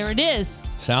Bakes. There it is.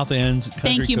 South End's Country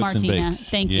Thank you, Cooks Martina. and Bakes.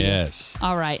 Thank you. Yes.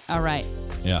 All right.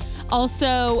 Yeah.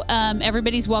 Also,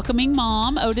 everybody's welcoming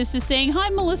Mom. Otis is saying,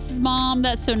 hi, Melissa's mom.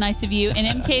 That's so nice of you.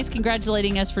 And MK is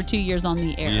congratulating us for 2 years on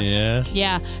the air. Yes.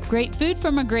 Yeah. Great food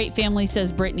from a great family,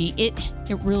 says Brittany. It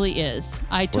really is.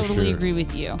 I totally agree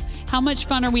with you. How much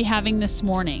fun are we having this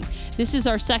morning? This is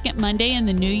our second Monday in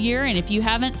the new year. And if you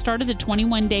haven't started the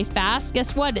 21-day fast,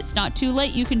 guess what? It's not too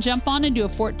late. You can jump on and do a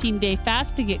 14-day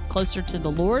fast to get closer to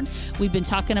the Lord. We've been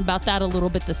talking about that a little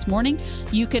bit this morning.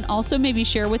 You can also maybe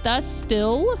share with us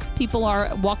still. People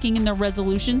are walking in their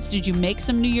resolutions. Did you make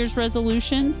some New Year's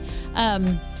resolutions?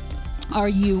 Are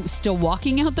you still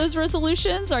walking out those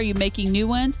resolutions? Are you making new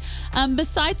ones?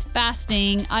 Besides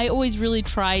fasting, I always really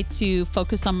try to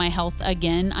focus on my health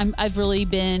again. I've really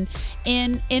been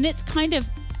and it's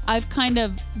I've kind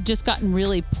of just gotten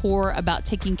really poor about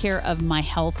taking care of my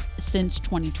health since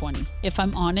 2020, if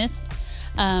I'm honest.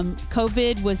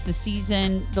 COVID was the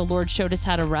season the Lord showed us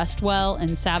how to rest well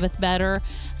and Sabbath better.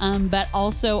 But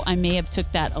also I may have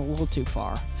took that a little too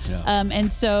far. Yeah. And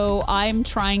so I'm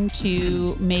trying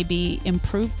to maybe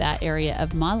improve that area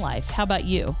of my life. How about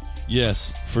you?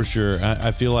 Yes, for sure.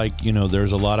 I feel like,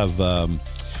 there's a lot of,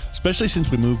 especially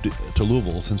since we moved to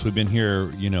Louisville, since we've been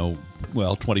here,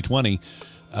 2020,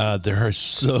 there are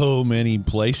so many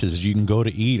places you can go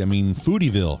to eat. I mean,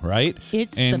 Foodieville, right?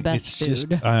 It's the best food.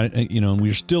 Just, and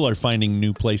we still are finding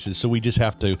new places. So we just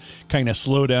have to kind of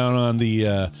slow down on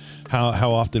the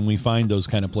how often we find those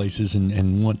kind of places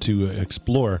and want to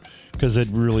explore, because it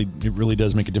really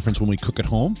does make a difference when we cook at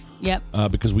home. Yep.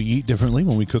 Because we eat differently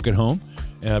when we cook at home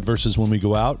versus when we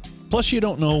go out. Plus, you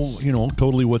don't know,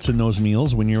 totally what's in those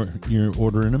meals when you're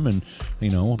ordering them, and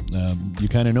you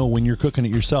kind of know when you're cooking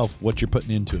it yourself what you're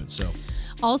putting into it. So.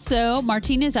 Also,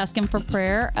 Martina's asking for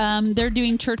prayer. They're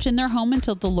doing church in their home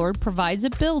until the Lord provides a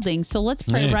building. So let's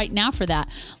pray right now for that.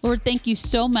 Lord, thank you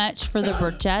so much for the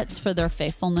Burchetts, for their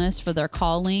faithfulness, for their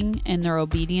calling and their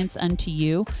obedience unto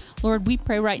you. Lord, we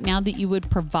pray right now that you would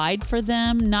provide for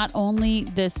them not only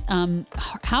this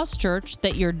house church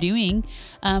that you're doing,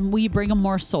 will you bring them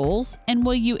more souls, and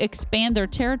will you expand their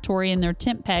territory and their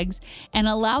tent pegs and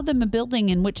allow them a building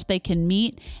in which they can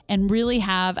meet and really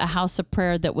have a house of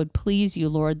prayer that would please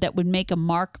you, Lord, that would make a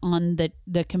mark on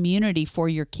the community for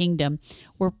your kingdom.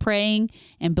 We're praying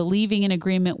and believing in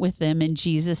agreement with them in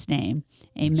Jesus' name.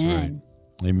 Amen.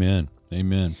 That's right. Amen.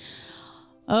 Amen.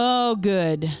 Oh,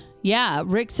 good. Yeah.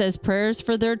 Rick says prayers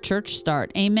for their church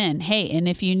start. Amen. Hey, and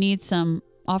if you need some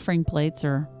offering plates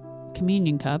or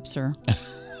communion cups or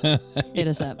hit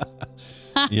us up.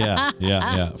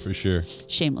 Yeah, for sure.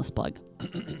 Shameless plug.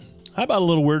 How about a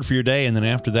little word for your day, and then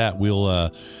after that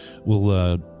we'll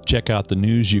check out the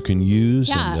news you can use,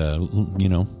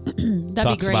 and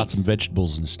talk about some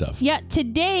vegetables and stuff. Yeah,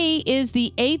 today is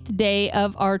the 8th day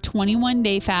of our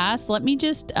 21-day fast. Let me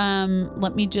just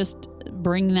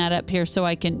bring that up here so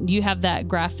I can. You have that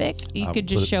graphic. You could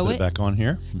just show it back on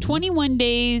here. Mm-hmm. 21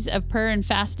 days of prayer and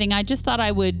fasting. I just thought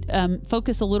I would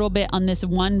focus a little bit on this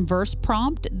one verse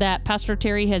prompt that Pastor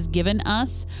Terry has given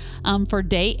us for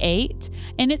day 8,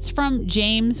 and it's from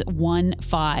James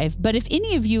 1:5. But if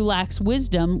any of you lacks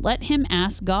wisdom, let him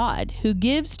ask God, who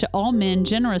gives to all men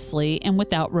generously and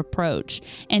without reproach,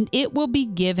 and it will be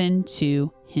given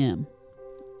to him.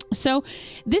 So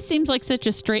this seems like such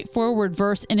a straightforward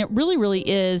verse, and it really, really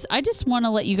is. I just want to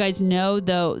let you guys know,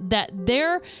 though, that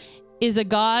there is a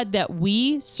God that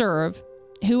we serve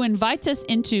who invites us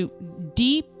into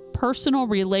deep personal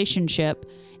relationship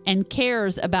and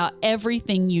cares about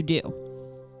everything you do.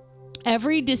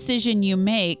 Every decision you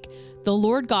make, the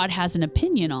Lord God has an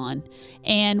opinion on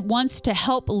and wants to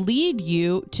help lead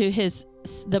you to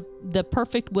the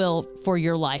perfect will for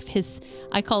your life.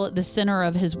 I call it the center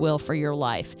of his will for your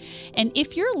life. And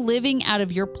if you're living out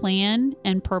of your plan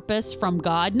and purpose from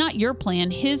God, not your plan,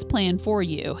 his plan for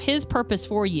you, his purpose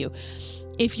for you,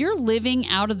 if you're living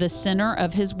out of the center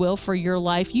of his will for your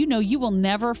life, you will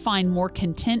never find more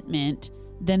contentment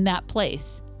than that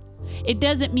place. It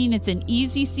doesn't mean it's an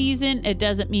easy season. It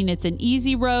doesn't mean it's an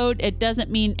easy road. It doesn't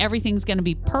mean everything's going to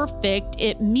be perfect.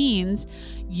 It means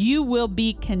you will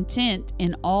be content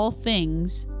in all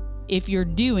things if you're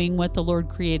doing what the Lord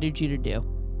created you to do.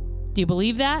 Do you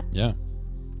believe that? Yeah.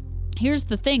 Here's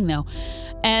the thing, though.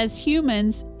 As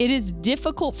humans, it is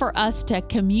difficult for us to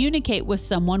communicate with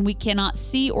someone we cannot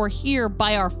see or hear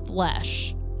by our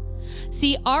flesh.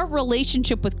 See, our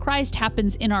relationship with Christ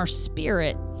happens in our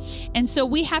spirit. And so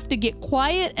we have to get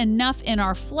quiet enough in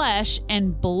our flesh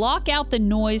and block out the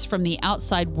noise from the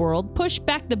outside world, push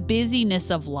back the busyness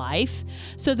of life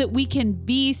so that we can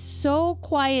be so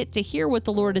quiet to hear what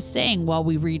the Lord is saying while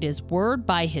we read His Word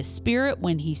by His Spirit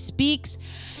when He speaks.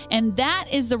 And that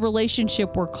is the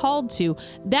relationship we're called to.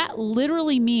 That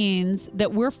literally means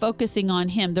that we're focusing on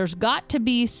Him. There's got to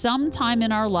be some time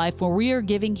in our life where we are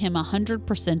giving Him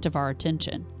 100% of our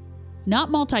attention. Not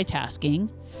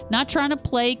multitasking, not trying to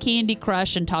play Candy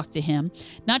Crush and talk to Him,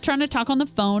 not trying to talk on the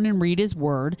phone and read His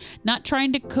Word, not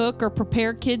trying to cook or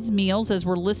prepare kids' meals as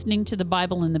we're listening to the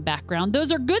Bible in the background.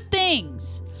 Those are good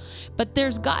things. But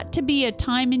there's got to be a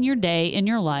time in your day, in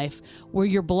your life, where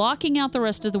you're blocking out the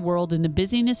rest of the world in the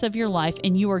busyness of your life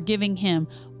and you are giving Him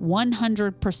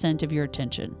 100% of your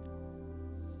attention.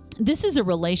 This is a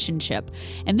relationship,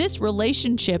 and this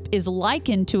relationship is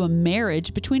likened to a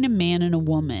marriage between a man and a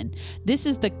woman. This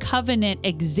is the covenant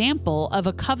example of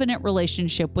a covenant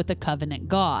relationship with a covenant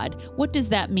God. What does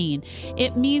that mean?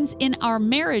 It means in our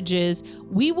marriages,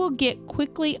 we will get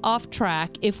quickly off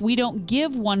track if we don't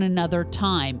give one another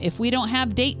time, if we don't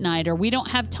have date night or we don't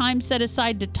have time set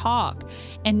aside to talk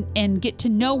and get to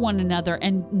know one another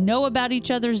and know about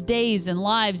each other's days and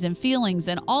lives and feelings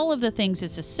and all of the things.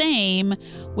 It's the same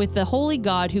with the holy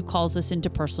God who calls us into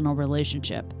personal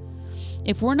relationship.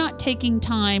 If we're not taking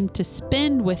time to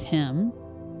spend with Him,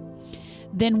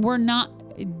 then we're not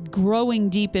growing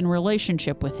deep in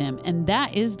relationship with Him. And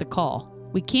that is the call.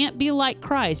 We can't be like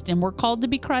Christ, and we're called to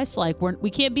be Christ-like. We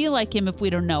can't be like Him if we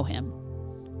don't know Him.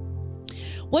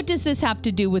 What does this have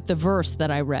to do with the verse that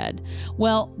I read?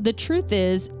 Well, the truth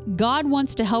is, God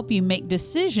wants to help you make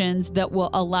decisions that will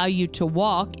allow you to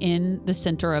walk in the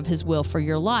center of His will for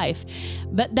your life.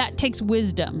 But that takes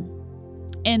wisdom.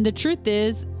 And the truth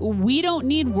is, we don't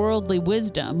need worldly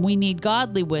wisdom. We need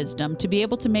godly wisdom to be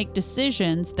able to make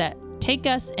decisions that take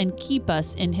us and keep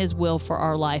us in His will for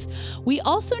our life. We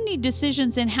also need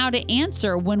decisions in how to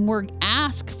answer when we're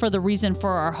asked for the reason for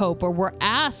our hope, or we're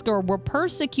asked or we're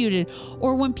persecuted,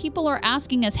 or when people are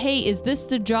asking us, hey, is this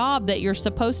the job that you're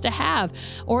supposed to have?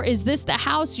 Or is this the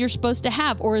house you're supposed to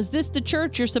have? Or is this the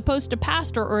church you're supposed to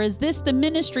pastor? Or is this the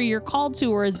ministry you're called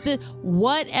to? Or is this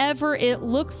whatever it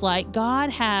looks like? God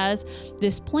has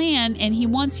this plan and He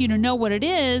wants you to know what it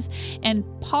is. And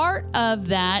part of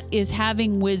that is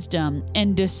having wisdom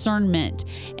and discernment.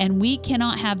 And we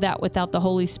cannot have that without the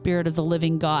Holy Spirit of the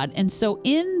living God. And so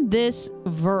in this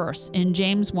verse in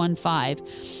James 1:5,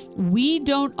 we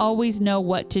don't always know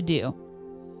what to do.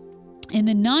 In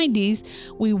the 90s,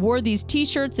 we wore these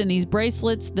t-shirts and these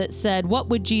bracelets that said, "What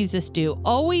would Jesus do?"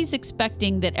 Always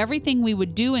expecting that everything we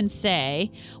would do and say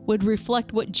would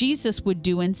reflect what Jesus would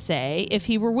do and say if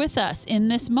He were with us in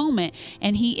this moment.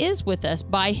 And He is with us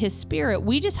by His Spirit.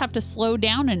 We just have to slow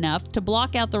down enough to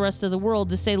block out the rest of the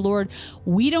world to say, Lord,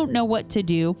 we don't know what to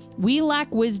do. We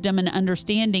lack wisdom and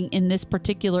understanding in this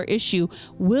particular issue.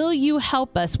 Will You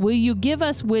help us? Will You give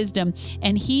us wisdom?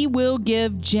 And He will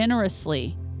give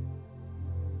generously.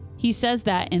 He says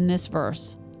that in this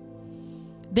verse.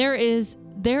 There is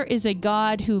a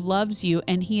God who loves you,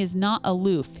 and He is not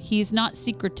aloof. He's not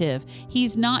secretive.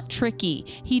 He's not tricky.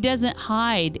 He doesn't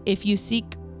hide if you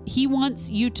seek. He wants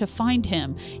you to find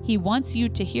Him. He wants you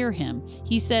to hear Him.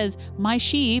 He says, my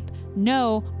sheep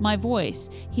know my voice.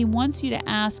 He wants you to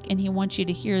ask, and He wants you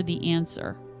to hear the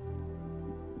answer.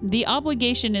 The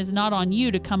obligation is not on you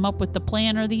to come up with the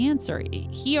plan or the answer.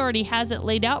 He already has it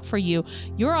laid out for you.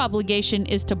 Your obligation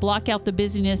is to block out the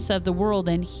busyness of the world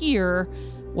and hear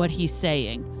what He's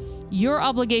saying. Your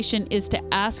obligation is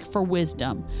to ask for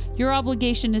wisdom. Your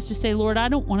obligation is to say, Lord, I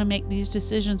don't want to make these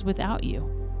decisions without You.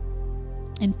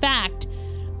 In fact,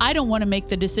 I don't want to make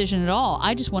the decision at all.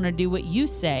 I just want to do what You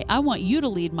say. I want You to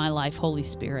lead my life, Holy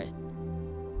Spirit.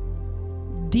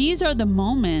 These are the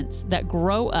moments that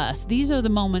grow us. These are the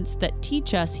moments that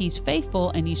teach us He's faithful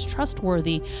and He's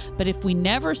trustworthy. But if we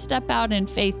never step out in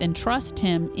faith and trust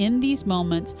Him in these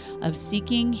moments of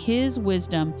seeking His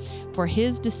wisdom for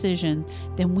His decision,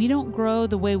 then we don't grow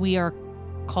the way we are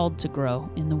called to grow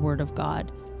in the Word of God.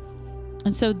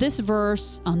 And so this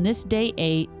verse on this day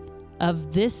 8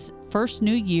 of this first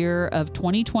new year of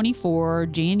 2024,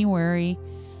 January,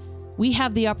 we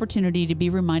have the opportunity to be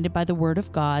reminded by the Word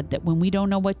of God that when we don't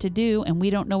know what to do and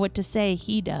we don't know what to say,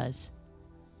 He does.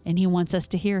 And He wants us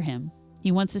to hear Him.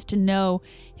 He wants us to know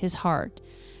His heart.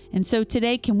 And so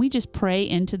today, can we just pray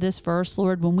into this verse,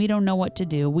 Lord, when we don't know what to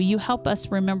do? Will you help us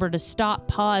remember to stop,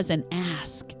 pause, and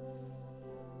ask?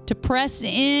 To press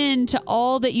into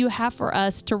all that you have for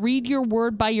us, to read your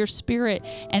word by your Spirit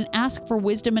and ask for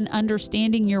wisdom and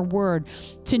understanding your word,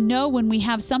 to know when we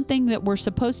have something that we're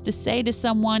supposed to say to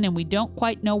someone and we don't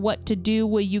quite know what to do.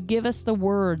 Will you give us the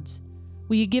words?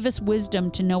 Will you give us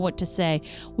wisdom to know what to say?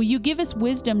 Will you give us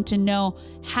wisdom to know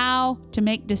how to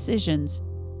make decisions?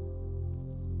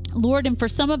 Lord, and for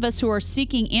some of us who are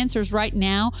seeking answers right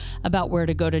now about where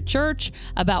to go to church,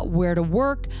 about where to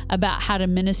work, about how to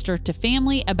minister to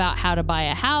family, about how to buy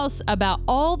a house, about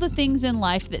all the things in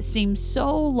life that seem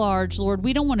so large, Lord,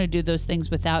 we don't want to do those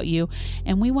things without you.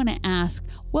 And we want to ask,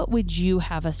 what would you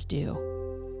have us do?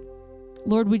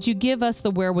 Lord, would you give us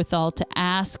the wherewithal to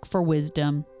ask for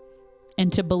wisdom and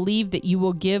to believe that you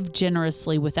will give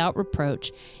generously without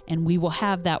reproach, and we will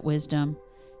have that wisdom.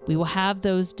 We will have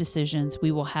those decisions. We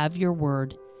will have your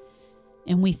word.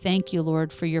 And we thank you,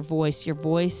 Lord, for your voice. Your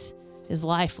voice is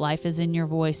life. Life is in your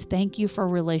voice. Thank you for a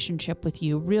relationship with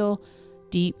you, real,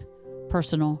 deep,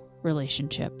 personal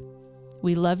relationship.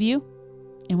 We love you,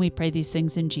 and we pray these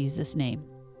things in Jesus' name.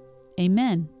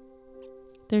 Amen.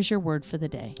 There's your word for the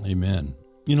day. Amen.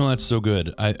 You know, that's so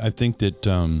good. I think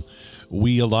that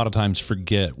we a lot of times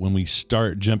forget when we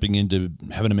start jumping into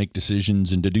having to make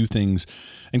decisions and to do things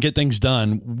and get things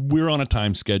done, we're on a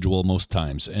time schedule most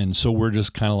times. And so we're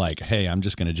just kind of like, hey, I'm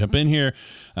just going to jump in here,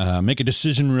 make a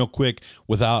decision real quick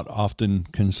without often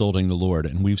consulting the Lord.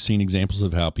 And we've seen examples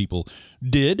of how people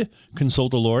did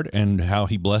consult the Lord and how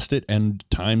he blessed it, and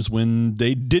times when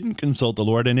they didn't consult the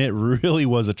Lord and it really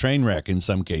was a train wreck in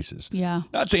some cases. Yeah.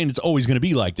 Not saying it's always going to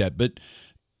be like that, but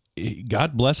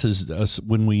God blesses us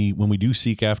when we do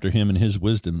seek after him and his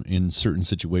wisdom in certain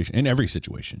situations, in every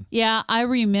situation. Yeah, I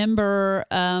remember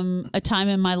a time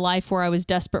in my life where I was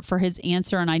desperate for his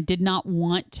answer, and I did not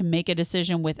want to make a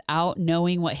decision without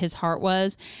knowing what his heart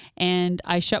was. And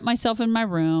I shut myself in my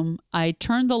room. I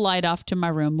turned the light off to my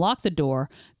room, locked the door,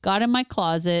 got in my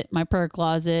closet, my prayer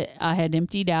closet. I had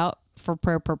emptied out for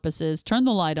prayer purposes, turned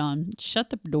the light on, shut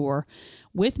the door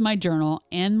with my journal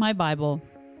and my Bible.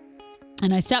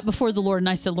 And I sat before the Lord and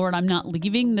I said, Lord, I'm not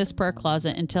leaving this prayer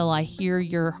closet until I hear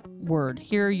your word,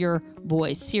 hear your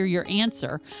voice, hear your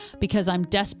answer, because I'm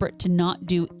desperate to not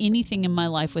do anything in my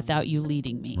life without you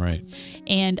leading me. Right.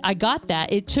 And I got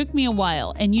that. It took me a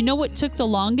while. And you know what took the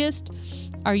longest?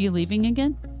 Are you leaving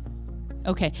again?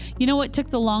 Okay. You know what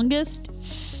took the longest?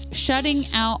 Shutting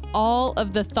out all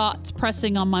of the thoughts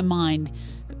pressing on my mind,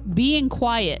 being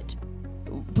quiet,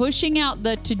 pushing out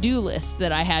the to-do list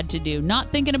that I had to do,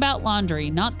 not thinking about laundry,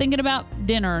 not thinking about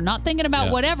dinner, not thinking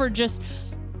about whatever, just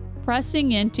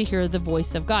pressing in to hear the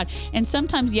voice of God. And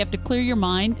sometimes you have to clear your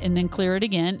mind and then clear it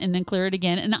again and then clear it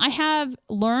again. And I have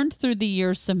learned through the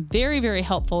years some very, very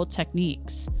helpful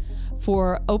techniques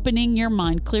for opening your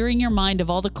mind, clearing your mind of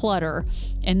all the clutter,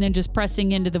 and then just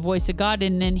pressing into the voice of God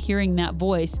and then hearing that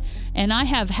voice. And I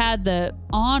have had the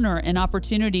honor and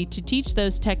opportunity to teach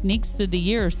those techniques through the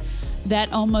years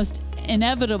that almost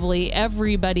inevitably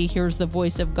everybody hears the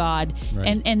voice of God.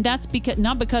 Right. And that's because,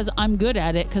 not because I'm good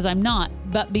at it, because I'm not,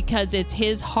 but because it's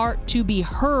his heart to be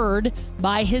heard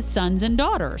by his sons and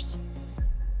daughters.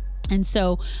 And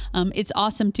so it's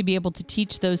awesome to be able to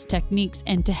teach those techniques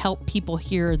and to help people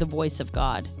hear the voice of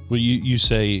God. Well, you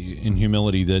say in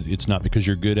humility that it's not because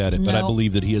you're good at it, but I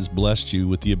believe that he has blessed you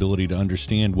with the ability to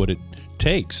understand what it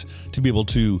takes to be able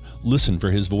to listen for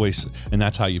his voice. And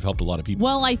that's how you've helped a lot of people.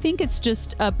 Well, I think it's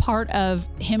just a part of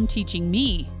him teaching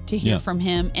me to hear from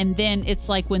him. And then it's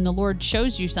like when the Lord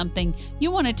shows you something,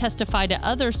 you want to testify to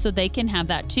others so they can have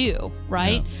that too,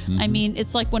 right? Yeah. Mm-hmm. I mean,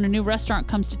 it's like when a new restaurant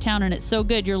comes to town and it's so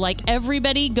good, you're like,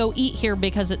 everybody go eat here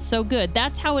because it's so good.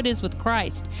 That's how it is with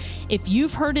Christ. If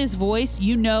you've heard his voice,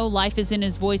 you know life is in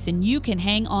his voice and you can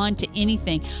hang on to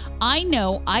anything. I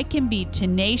know I can be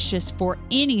tenacious for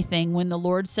anything when the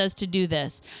Lord says to do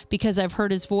this because I've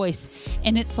heard his voice.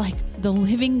 And it's like the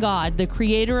living God, the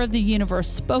creator of the universe,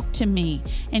 spoke to me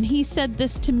and he said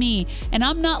this to me, and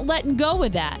I'm not letting go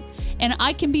of that. And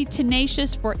I can be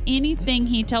tenacious for anything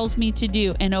he tells me to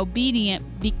do and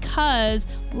obedient because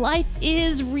life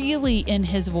is really in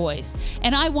his voice.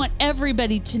 And I want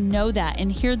everybody to know that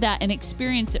and hear that and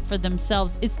experience it for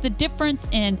themselves. It's the difference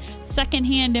in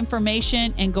secondhand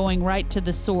information and going right to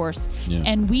the source. Yeah.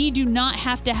 And we do not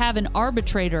have to have an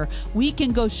arbitrator. We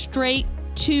can go straight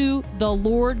to the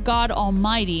Lord God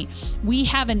Almighty. We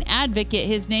have an advocate.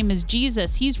 His name is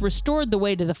Jesus. He's restored the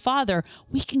way to the Father.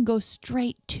 We can go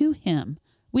straight to him.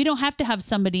 We don't have to have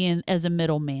somebody in as a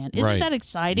middleman. Isn't that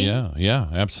exciting? Yeah,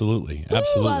 absolutely. Ooh,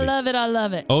 Absolutely. I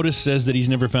love it. Otis says that he's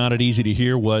never found it easy to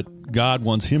hear what God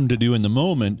wants him to do in the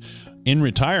moment. In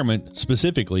retirement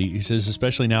specifically, he says,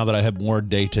 especially now that I have more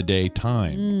day-to-day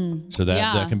time. So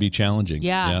that can be challenging.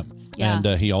 Yeah. And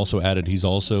he also added,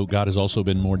 God has also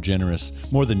been more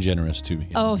than generous to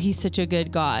him. Oh, he's such a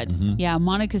good God. Mm-hmm. Yeah,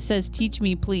 Monica says, teach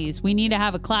me, please. We need to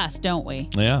have a class, don't we?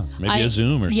 Yeah, maybe a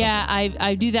Zoom or something. Yeah,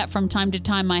 I do that from time to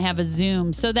time. I have a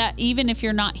Zoom so that even if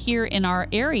you're not here in our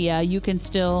area,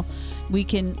 we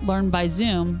can learn by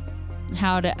Zoom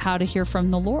how to hear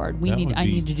from the Lord. I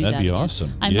need to do that. That'd be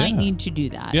awesome. I might need to do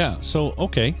that. Yeah. So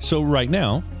right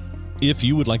now, if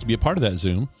you would like to be a part of that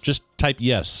Zoom, just type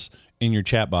yes in your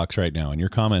chat box right now, in your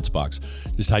comments box.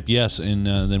 Just type yes, and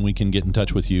then we can get in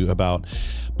touch with you about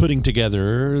putting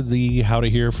together the How to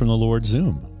Hear from the Lord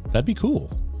Zoom. That'd be cool,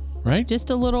 right?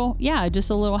 Just a little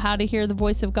how to hear the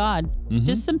voice of God.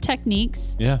 Just some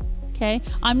techniques. Yeah. Okay.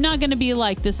 I'm not going to be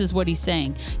like, this is what he's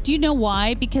saying. Do you know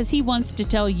why? Because he wants to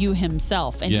tell you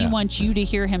himself, and he wants you to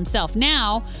hear himself.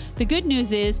 Now, the good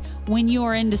news is when you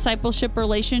are in discipleship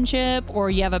relationship, or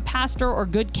you have a pastor or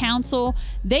good counsel,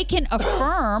 they can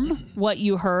affirm what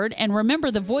you heard. And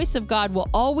remember, the voice of God will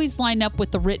always line up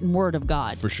with the written word of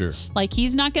God. For sure. Like,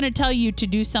 he's not going to tell you to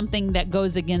do something that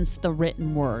goes against the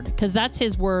written word, because that's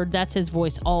his word. That's his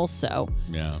voice also.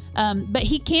 Yeah. But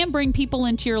he can bring people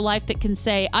into your life that can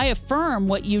say, I affirm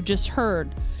what you just heard.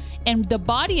 And the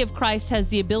body of Christ has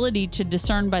the ability to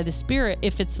discern by the Spirit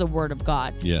if it's the word of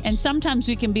God. Yes. And sometimes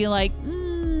we can be like,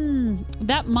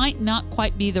 that might not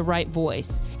quite be the right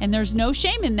voice. And there's no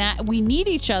shame in that. We need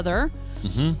each other.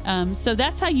 So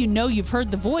that's how you know you've heard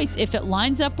the voice, if it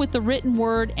lines up with the written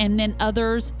word, and then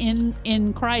others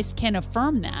in Christ can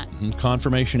affirm that.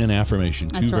 Confirmation and affirmation,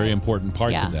 That's two very right. important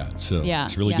parts of that. So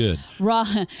it's really good.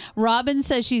 Robin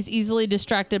says she's easily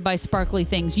distracted by sparkly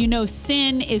things. You know,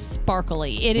 sin is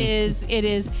sparkly. It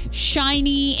is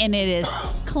shiny, and it is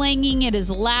clanging. It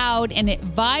is loud, and it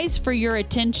vies for your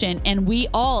attention. And we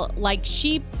all, like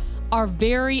sheep, are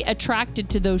very attracted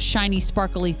to those shiny,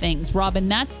 sparkly things. Robin,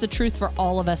 that's the truth for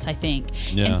all of us, I think.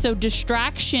 Yeah. And so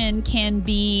distraction can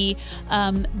be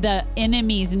the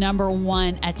enemy's number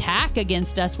one attack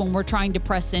against us when we're trying to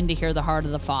press in to hear the heart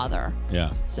of the Father.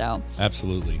 Yeah. So.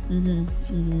 Absolutely.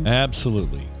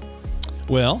 Absolutely.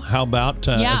 Well, how about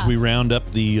as we round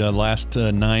up the last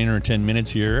 9 or 10 minutes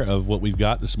here of what we've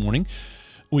got this morning,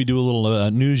 we do a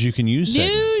little news you can use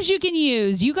segment. News you can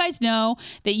use. You guys know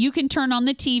that you can turn on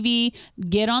the TV,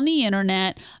 get on the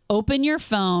internet, open your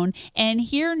phone, and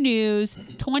hear news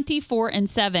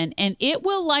 24/7. And it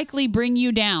will likely bring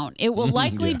you down. It will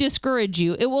likely discourage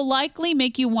you. It will likely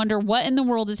make you wonder what in the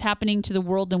world is happening to the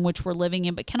world in which we're living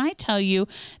in. But can I tell you,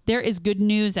 there is good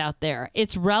news out there.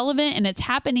 It's relevant, and it's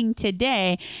happening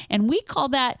today. And we call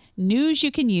that news you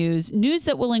can use, news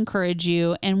that will encourage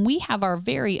you. And we have our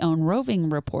very own roving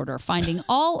reporter finding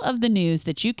all of the news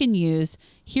that you can use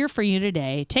here for you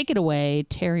today. Take it away,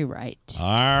 Terry Wright. All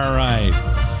right.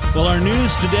 Well, our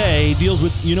news today deals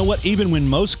with, you know what, even when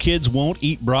most kids won't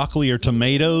eat broccoli or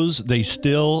tomatoes, they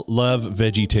still love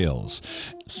VeggieTales.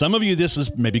 Some of you, this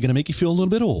is maybe going to make you feel a little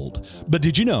bit old. But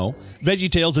did you know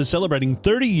VeggieTales is celebrating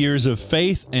 30 years of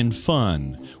faith and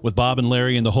fun with Bob and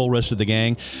Larry and the whole rest of the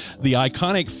gang? The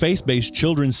iconic faith-based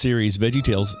children's series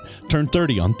VeggieTales turned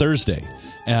 30 on Thursday.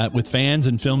 With fans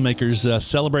and filmmakers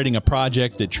celebrating a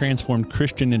project that transformed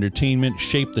Christian entertainment,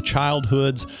 shaped the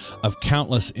childhoods of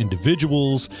countless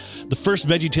individuals. The first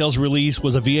VeggieTales release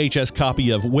was a VHS copy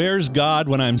of Where's God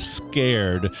When I'm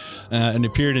Scared, and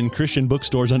appeared in Christian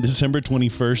bookstores on December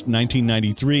 21st,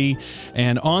 1993.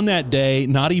 And on that day,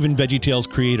 not even VeggieTales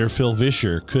creator Phil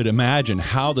Vischer could imagine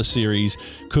how the series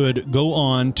could go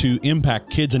on to impact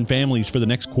kids and families for the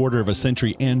next quarter of a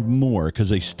century and more, because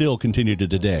they still continue to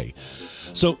today.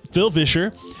 So Phil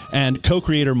Vischer and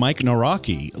co-creator Mike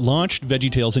Naraki launched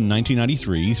VeggieTales in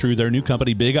 1993 through their new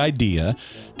company Big Idea,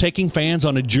 taking fans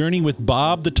on a journey with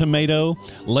Bob the Tomato,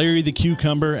 Larry the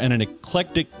Cucumber, and an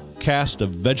eclectic cast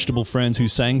of vegetable friends who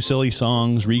sang silly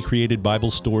songs, recreated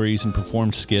Bible stories, and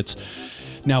performed skits.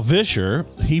 Now, Vischer,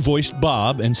 he voiced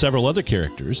Bob and several other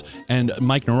characters, and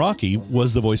Mike Naraki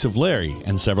was the voice of Larry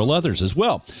and several others as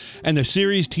well. And the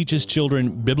series teaches children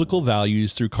biblical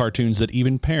values through cartoons that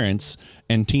even parents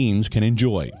and teens can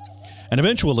enjoy. And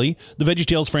eventually, the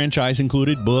VeggieTales franchise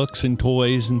included books and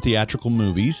toys and theatrical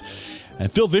movies.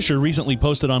 And Phil Vischer recently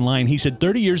posted online, he said,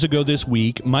 30 years ago this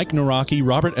week, Mike Naraki,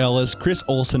 Robert Ellis, Chris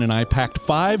Olsen, and I packed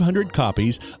 500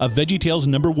 copies of VeggieTales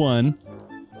 #1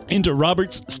 into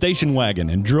Robert's station wagon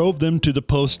and drove them to the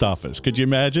post office. Could you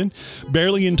imagine?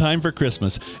 Barely in time for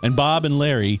Christmas, and Bob and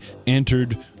Larry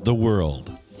entered the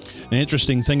world. An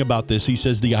interesting thing about this, he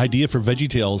says the idea for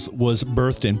VeggieTales was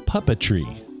birthed in puppetry,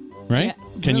 right?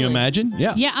 Yeah, Can you really? imagine?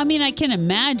 Yeah. Yeah, I mean, I can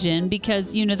imagine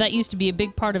because, that used to be a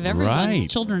big part of everyone's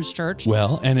children's church.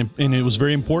 Well, and it was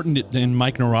very important in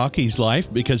Mike Naraki's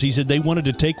life because he said they wanted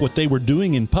to take what they were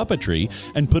doing in puppetry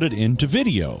and put it into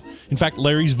video. In fact,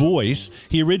 Larry's voice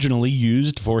he originally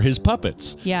used for his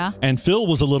puppets. Yeah. And Phil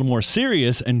was a little more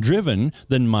serious and driven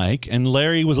than Mike, and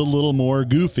Larry was a little more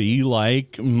goofy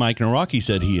like Mike Naraki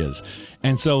said he is.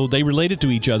 And so they related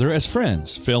to each other as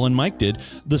friends. Phil and Mike did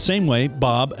the same way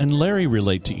Bob and Larry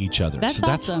relate to each other. That's so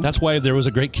awesome. That's why there was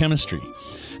a great chemistry.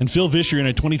 And Phil Vischer, in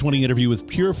a 2020 interview with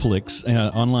PureFlix,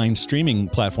 online streaming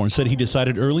platform, said he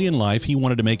decided early in life he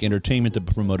wanted to make entertainment that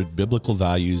promoted biblical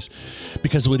values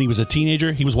because when he was a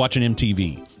teenager, he was watching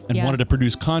MTV and wanted to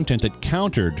produce content that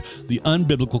countered the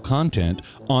unbiblical content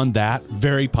on that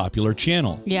very popular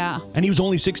channel. Yeah. And he was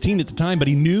only 16 at the time, but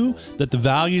he knew that the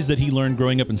values that he learned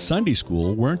growing up in Sunday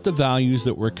school weren't the values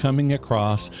that were coming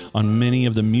across on many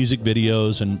of the music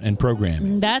videos and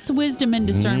programming. That's wisdom and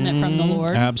discernment from the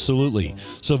Lord. Absolutely.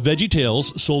 So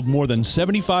VeggieTales sold more than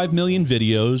 75 million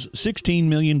videos, 16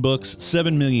 million books,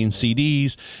 7 million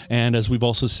CDs, and as we've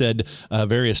also said,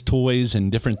 various toys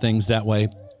and different things that way.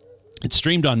 It's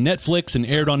streamed on Netflix and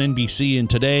aired on NBC, and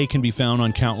today can be found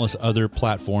on countless other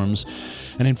platforms.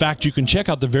 And in fact, you can check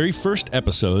out the very first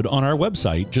episode on our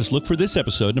website. Just look for this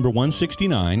episode, number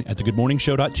 169, at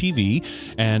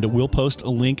thegoodmorningshow.tv, and we'll post a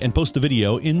link and post the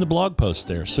video in the blog post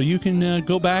there. So you can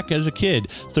go back as a kid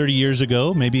 30 years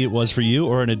ago, maybe it was for you,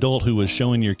 or an adult who was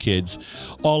showing your kids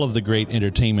all of the great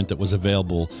entertainment that was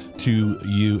available to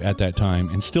you at that time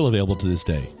and still available to this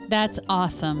day. That's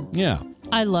awesome. Yeah.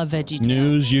 I love VeggieTales.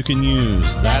 News you can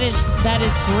use. That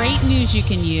is great news you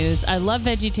can use. I love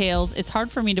VeggieTales. It's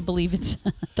hard for me to believe it's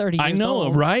 30 years I know,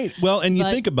 old. right? Well, and you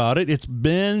think about it, it's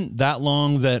been that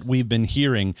long that we've been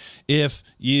hearing. If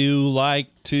you like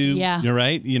to, you're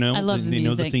right. I love the music. You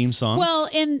know the theme song. Well,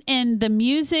 and the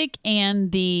music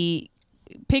and the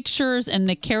pictures and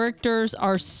the characters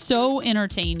are so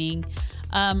entertaining.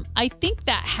 I think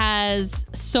that has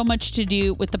so much to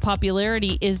do with the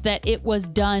popularity is that it was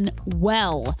done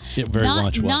well. It very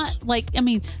much was. Not like, I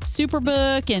mean,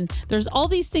 Superbook and there's all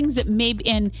these things that maybe,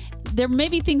 and there may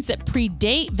be things that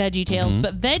predate VeggieTales,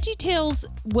 but VeggieTales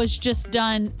was just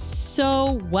done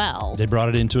so well. They brought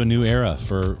it into a new era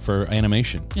for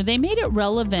animation. They made it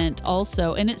relevant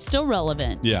also, and it's still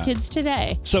relevant to kids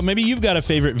today. So maybe you've got a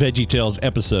favorite VeggieTales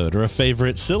episode or a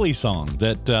favorite silly song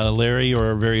that Larry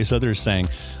or various others sang.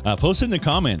 Post it in the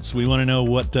comments. We want to know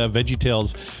what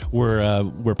VeggieTales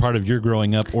were part of your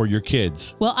growing up or your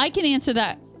kids. Well, I can answer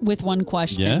that with one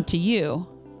question to you.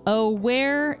 Oh,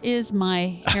 where is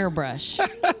my hairbrush?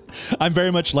 I'm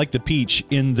very much like the Peach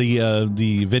in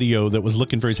the video that was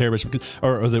looking for his hairbrush,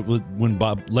 or when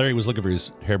Larry was looking for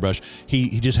his hairbrush,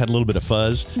 he just had a little bit of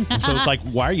fuzz, and so it's like,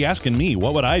 why are you asking me?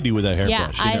 What would I do with that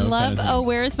hairbrush? Yeah, I love Oh,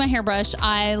 Where Is My Hairbrush?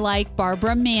 I like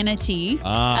Barbara Manatee.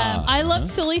 I love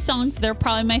silly songs. They're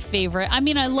probably my favorite. I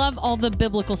mean, I love all the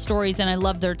biblical stories, and I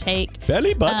love their take.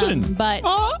 Belly button. But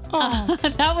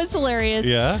that was hilarious.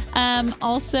 Yeah.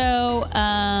 Also,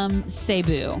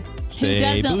 Cebu. Who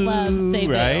doesn't love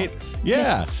Cebu? Right?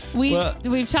 Yeah.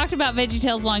 We've talked about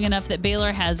VeggieTales long enough that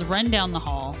Baylor has run down the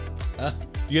hall. Do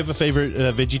you have a favorite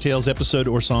VeggieTales episode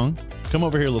or song? Come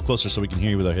over here a little closer so we can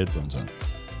hear you with our headphones on.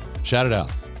 Shout it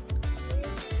out.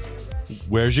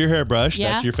 Where's your hairbrush?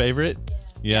 Yeah. That's your favorite?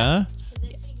 Yeah?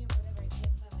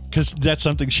 Because that's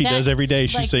something she does every day.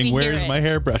 She's saying, where's my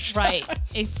hairbrush? Right.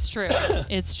 It's true.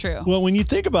 It's true. Well, when you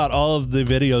think about all of the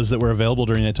videos that were available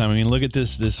during that time, I mean, look at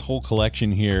this whole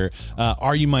collection here.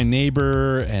 Are You My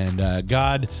Neighbor? And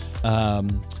God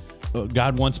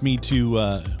Wants Me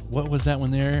to, what was that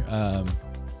one there?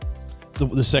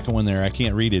 The second one there, I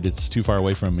can't read it. It's too far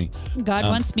away from me. God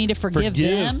wants me to forgive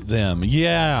them.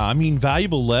 Yeah, I mean,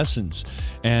 valuable lessons.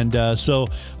 And so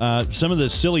some of the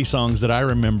silly songs that I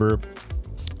remember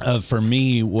for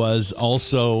me was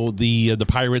also the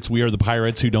Pirates. We are the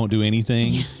pirates who don't do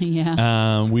anything.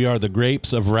 Yeah. We are the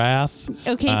grapes of wrath.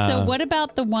 Okay, so what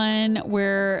about the one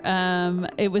where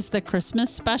it was the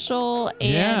Christmas special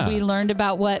and we learned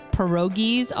about what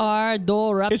pierogies are?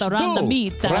 Wrapped around the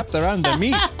meat. Wrapped around the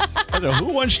meat.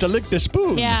 Who wants to lick the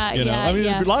spoon? Yeah, I mean,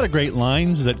 there's a lot of great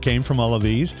lines that came from all of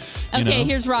these. Okay,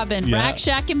 here's Robin. Yeah. Rack,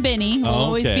 Shack, and Benny will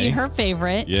always be her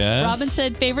favorite. Yes. Robin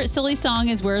said favorite silly song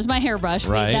is Where's My Hairbrush?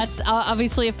 Right. That's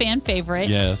obviously a fan favorite.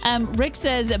 Yes. Rick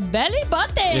says belly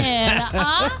button.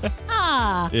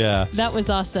 Yeah. That was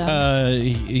awesome.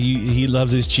 He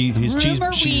loves his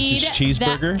cheeseburger.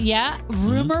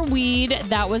 Rumor weed.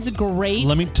 That was great.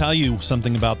 Let me tell you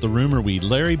something about the rumor weed.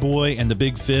 Larry Boy and the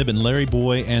Big Fib and Larry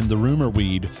Boy and the rumor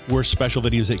weed were special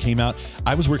videos that came out.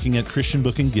 I was working at Christian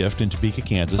Book and Gift in Topeka,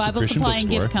 Kansas. Bible a Christian Supply and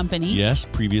bookstore. Gift Company. Yes,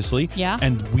 previously. Yeah.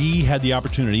 And we had the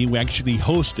opportunity. We actually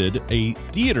hosted a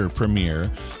theater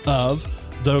premiere of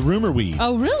the rumor weed.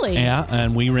 Oh, really? Yeah,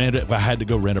 and I had to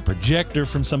go rent a projector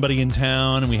from somebody in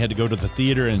town, and we had to go to the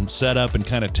theater and set up and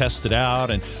kind of test it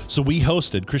out. And so we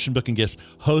Christian Book and Gift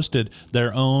hosted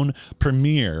their own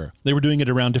premiere. They were doing it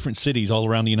around different cities all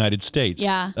around the United States.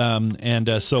 Yeah.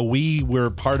 So we were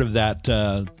part of that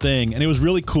thing, and it was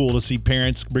really cool to see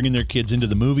parents bringing their kids into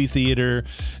the movie theater.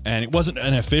 And it wasn't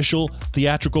an official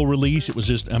theatrical release. It was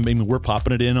just, we're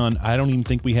popping it in on, I don't even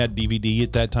think we had DVD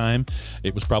at that time.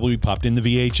 It was probably popped in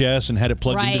the VHS and had it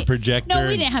plugged into the projector. No,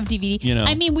 we didn't have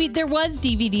DVD. There was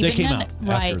DVD. They came out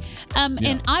right. after.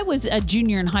 And I was a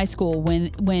junior in high school when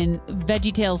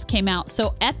VeggieTales came out.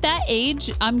 So at that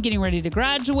age, I'm getting ready to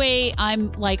graduate.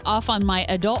 I'm like off on my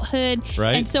adulthood.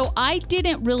 Right. And so I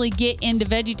didn't really get into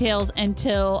VeggieTales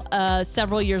until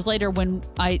several years later when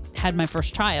I had my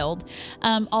first child.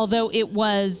 Although it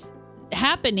was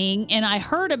happening and I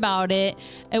heard about it,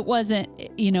 it wasn't,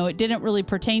 it didn't really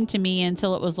pertain to me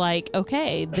until it was like,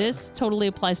 okay, this totally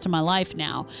applies to my life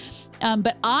now.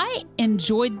 But I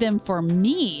enjoyed them for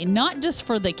me, not just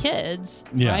for the kids,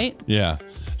 right? Yeah.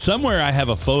 Somewhere I have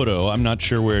a photo. I'm not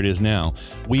sure where it is now.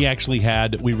 We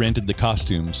rented the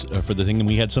costumes for the thing, and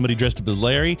we had somebody dressed up as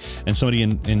Larry and somebody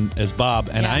as Bob,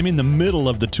 and I'm in the middle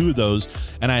of the two of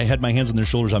those, and I had my hands on their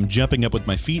shoulders. I'm jumping up with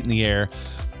my feet in the air.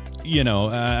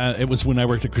 It was when I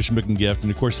worked at Christian Book and Gift,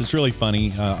 and of course it's really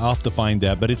funny. I'll have to find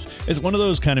that, but it's one of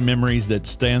those kind of memories that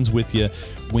stands with you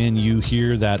when you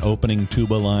hear that opening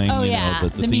tuba line. Oh yeah, the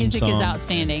theme music song is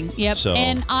outstanding. Yep. So,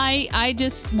 and I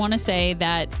just want to say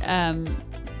that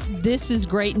this is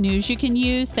great news you can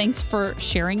use. Thanks for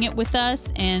sharing it with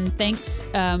us, and thanks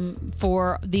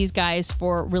for these guys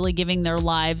for really giving their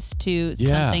lives to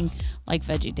something like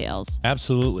VeggieTales.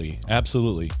 Absolutely.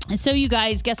 And so you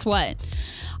guys, guess what?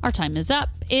 Our time is up.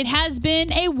 It has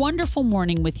been a wonderful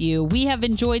morning with you. We have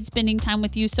enjoyed spending time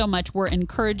with you so much. We're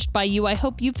encouraged by you. I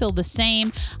hope you feel the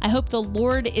same. I hope the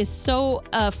Lord is so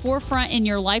forefront in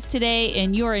your life today,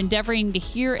 and you are endeavoring to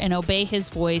hear and obey his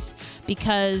voice,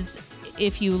 because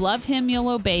if you love him, you'll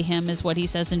obey him, is what he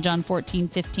says in John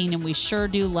 14:15. And we sure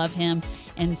do love him.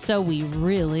 And so we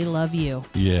really love you.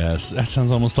 Yes. That sounds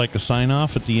almost like a sign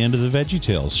off at the end of the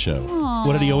VeggieTales show. Aww.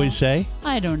 What did he always say?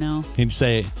 I don't know. He'd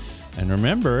say, and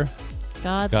remember,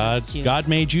 God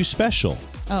made you special.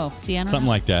 Oh, see, I don't Something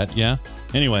know. like that. Yeah.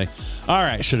 Anyway. All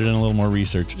right. Should have done a little more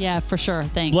research. Yeah, for sure.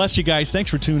 Thanks. Bless you guys. Thanks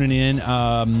for tuning in.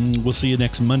 We'll see you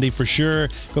next Monday for sure.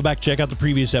 Go back, check out the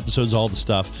previous episodes, all the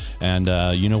stuff. And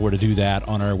you know where to do that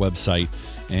on our website.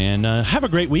 And have a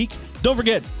great week. Don't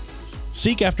forget,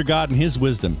 seek after God and his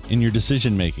wisdom in your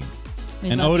decision making.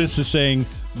 And Otis is saying,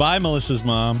 bye, Melissa's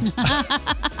mom.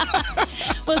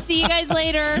 We'll see you guys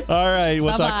later. All right.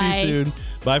 We'll Bye-bye. talk to you soon.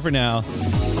 Bye for now.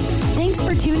 Thanks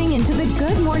for tuning into the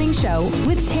Good Morning Show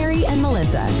with Terry and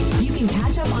Melissa. You can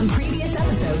catch up on previous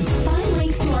episodes, find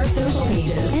links to our social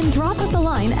pages, and drop us a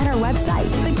line at our website,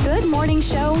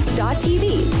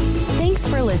 thegoodmorningshow.tv. Thanks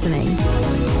for listening.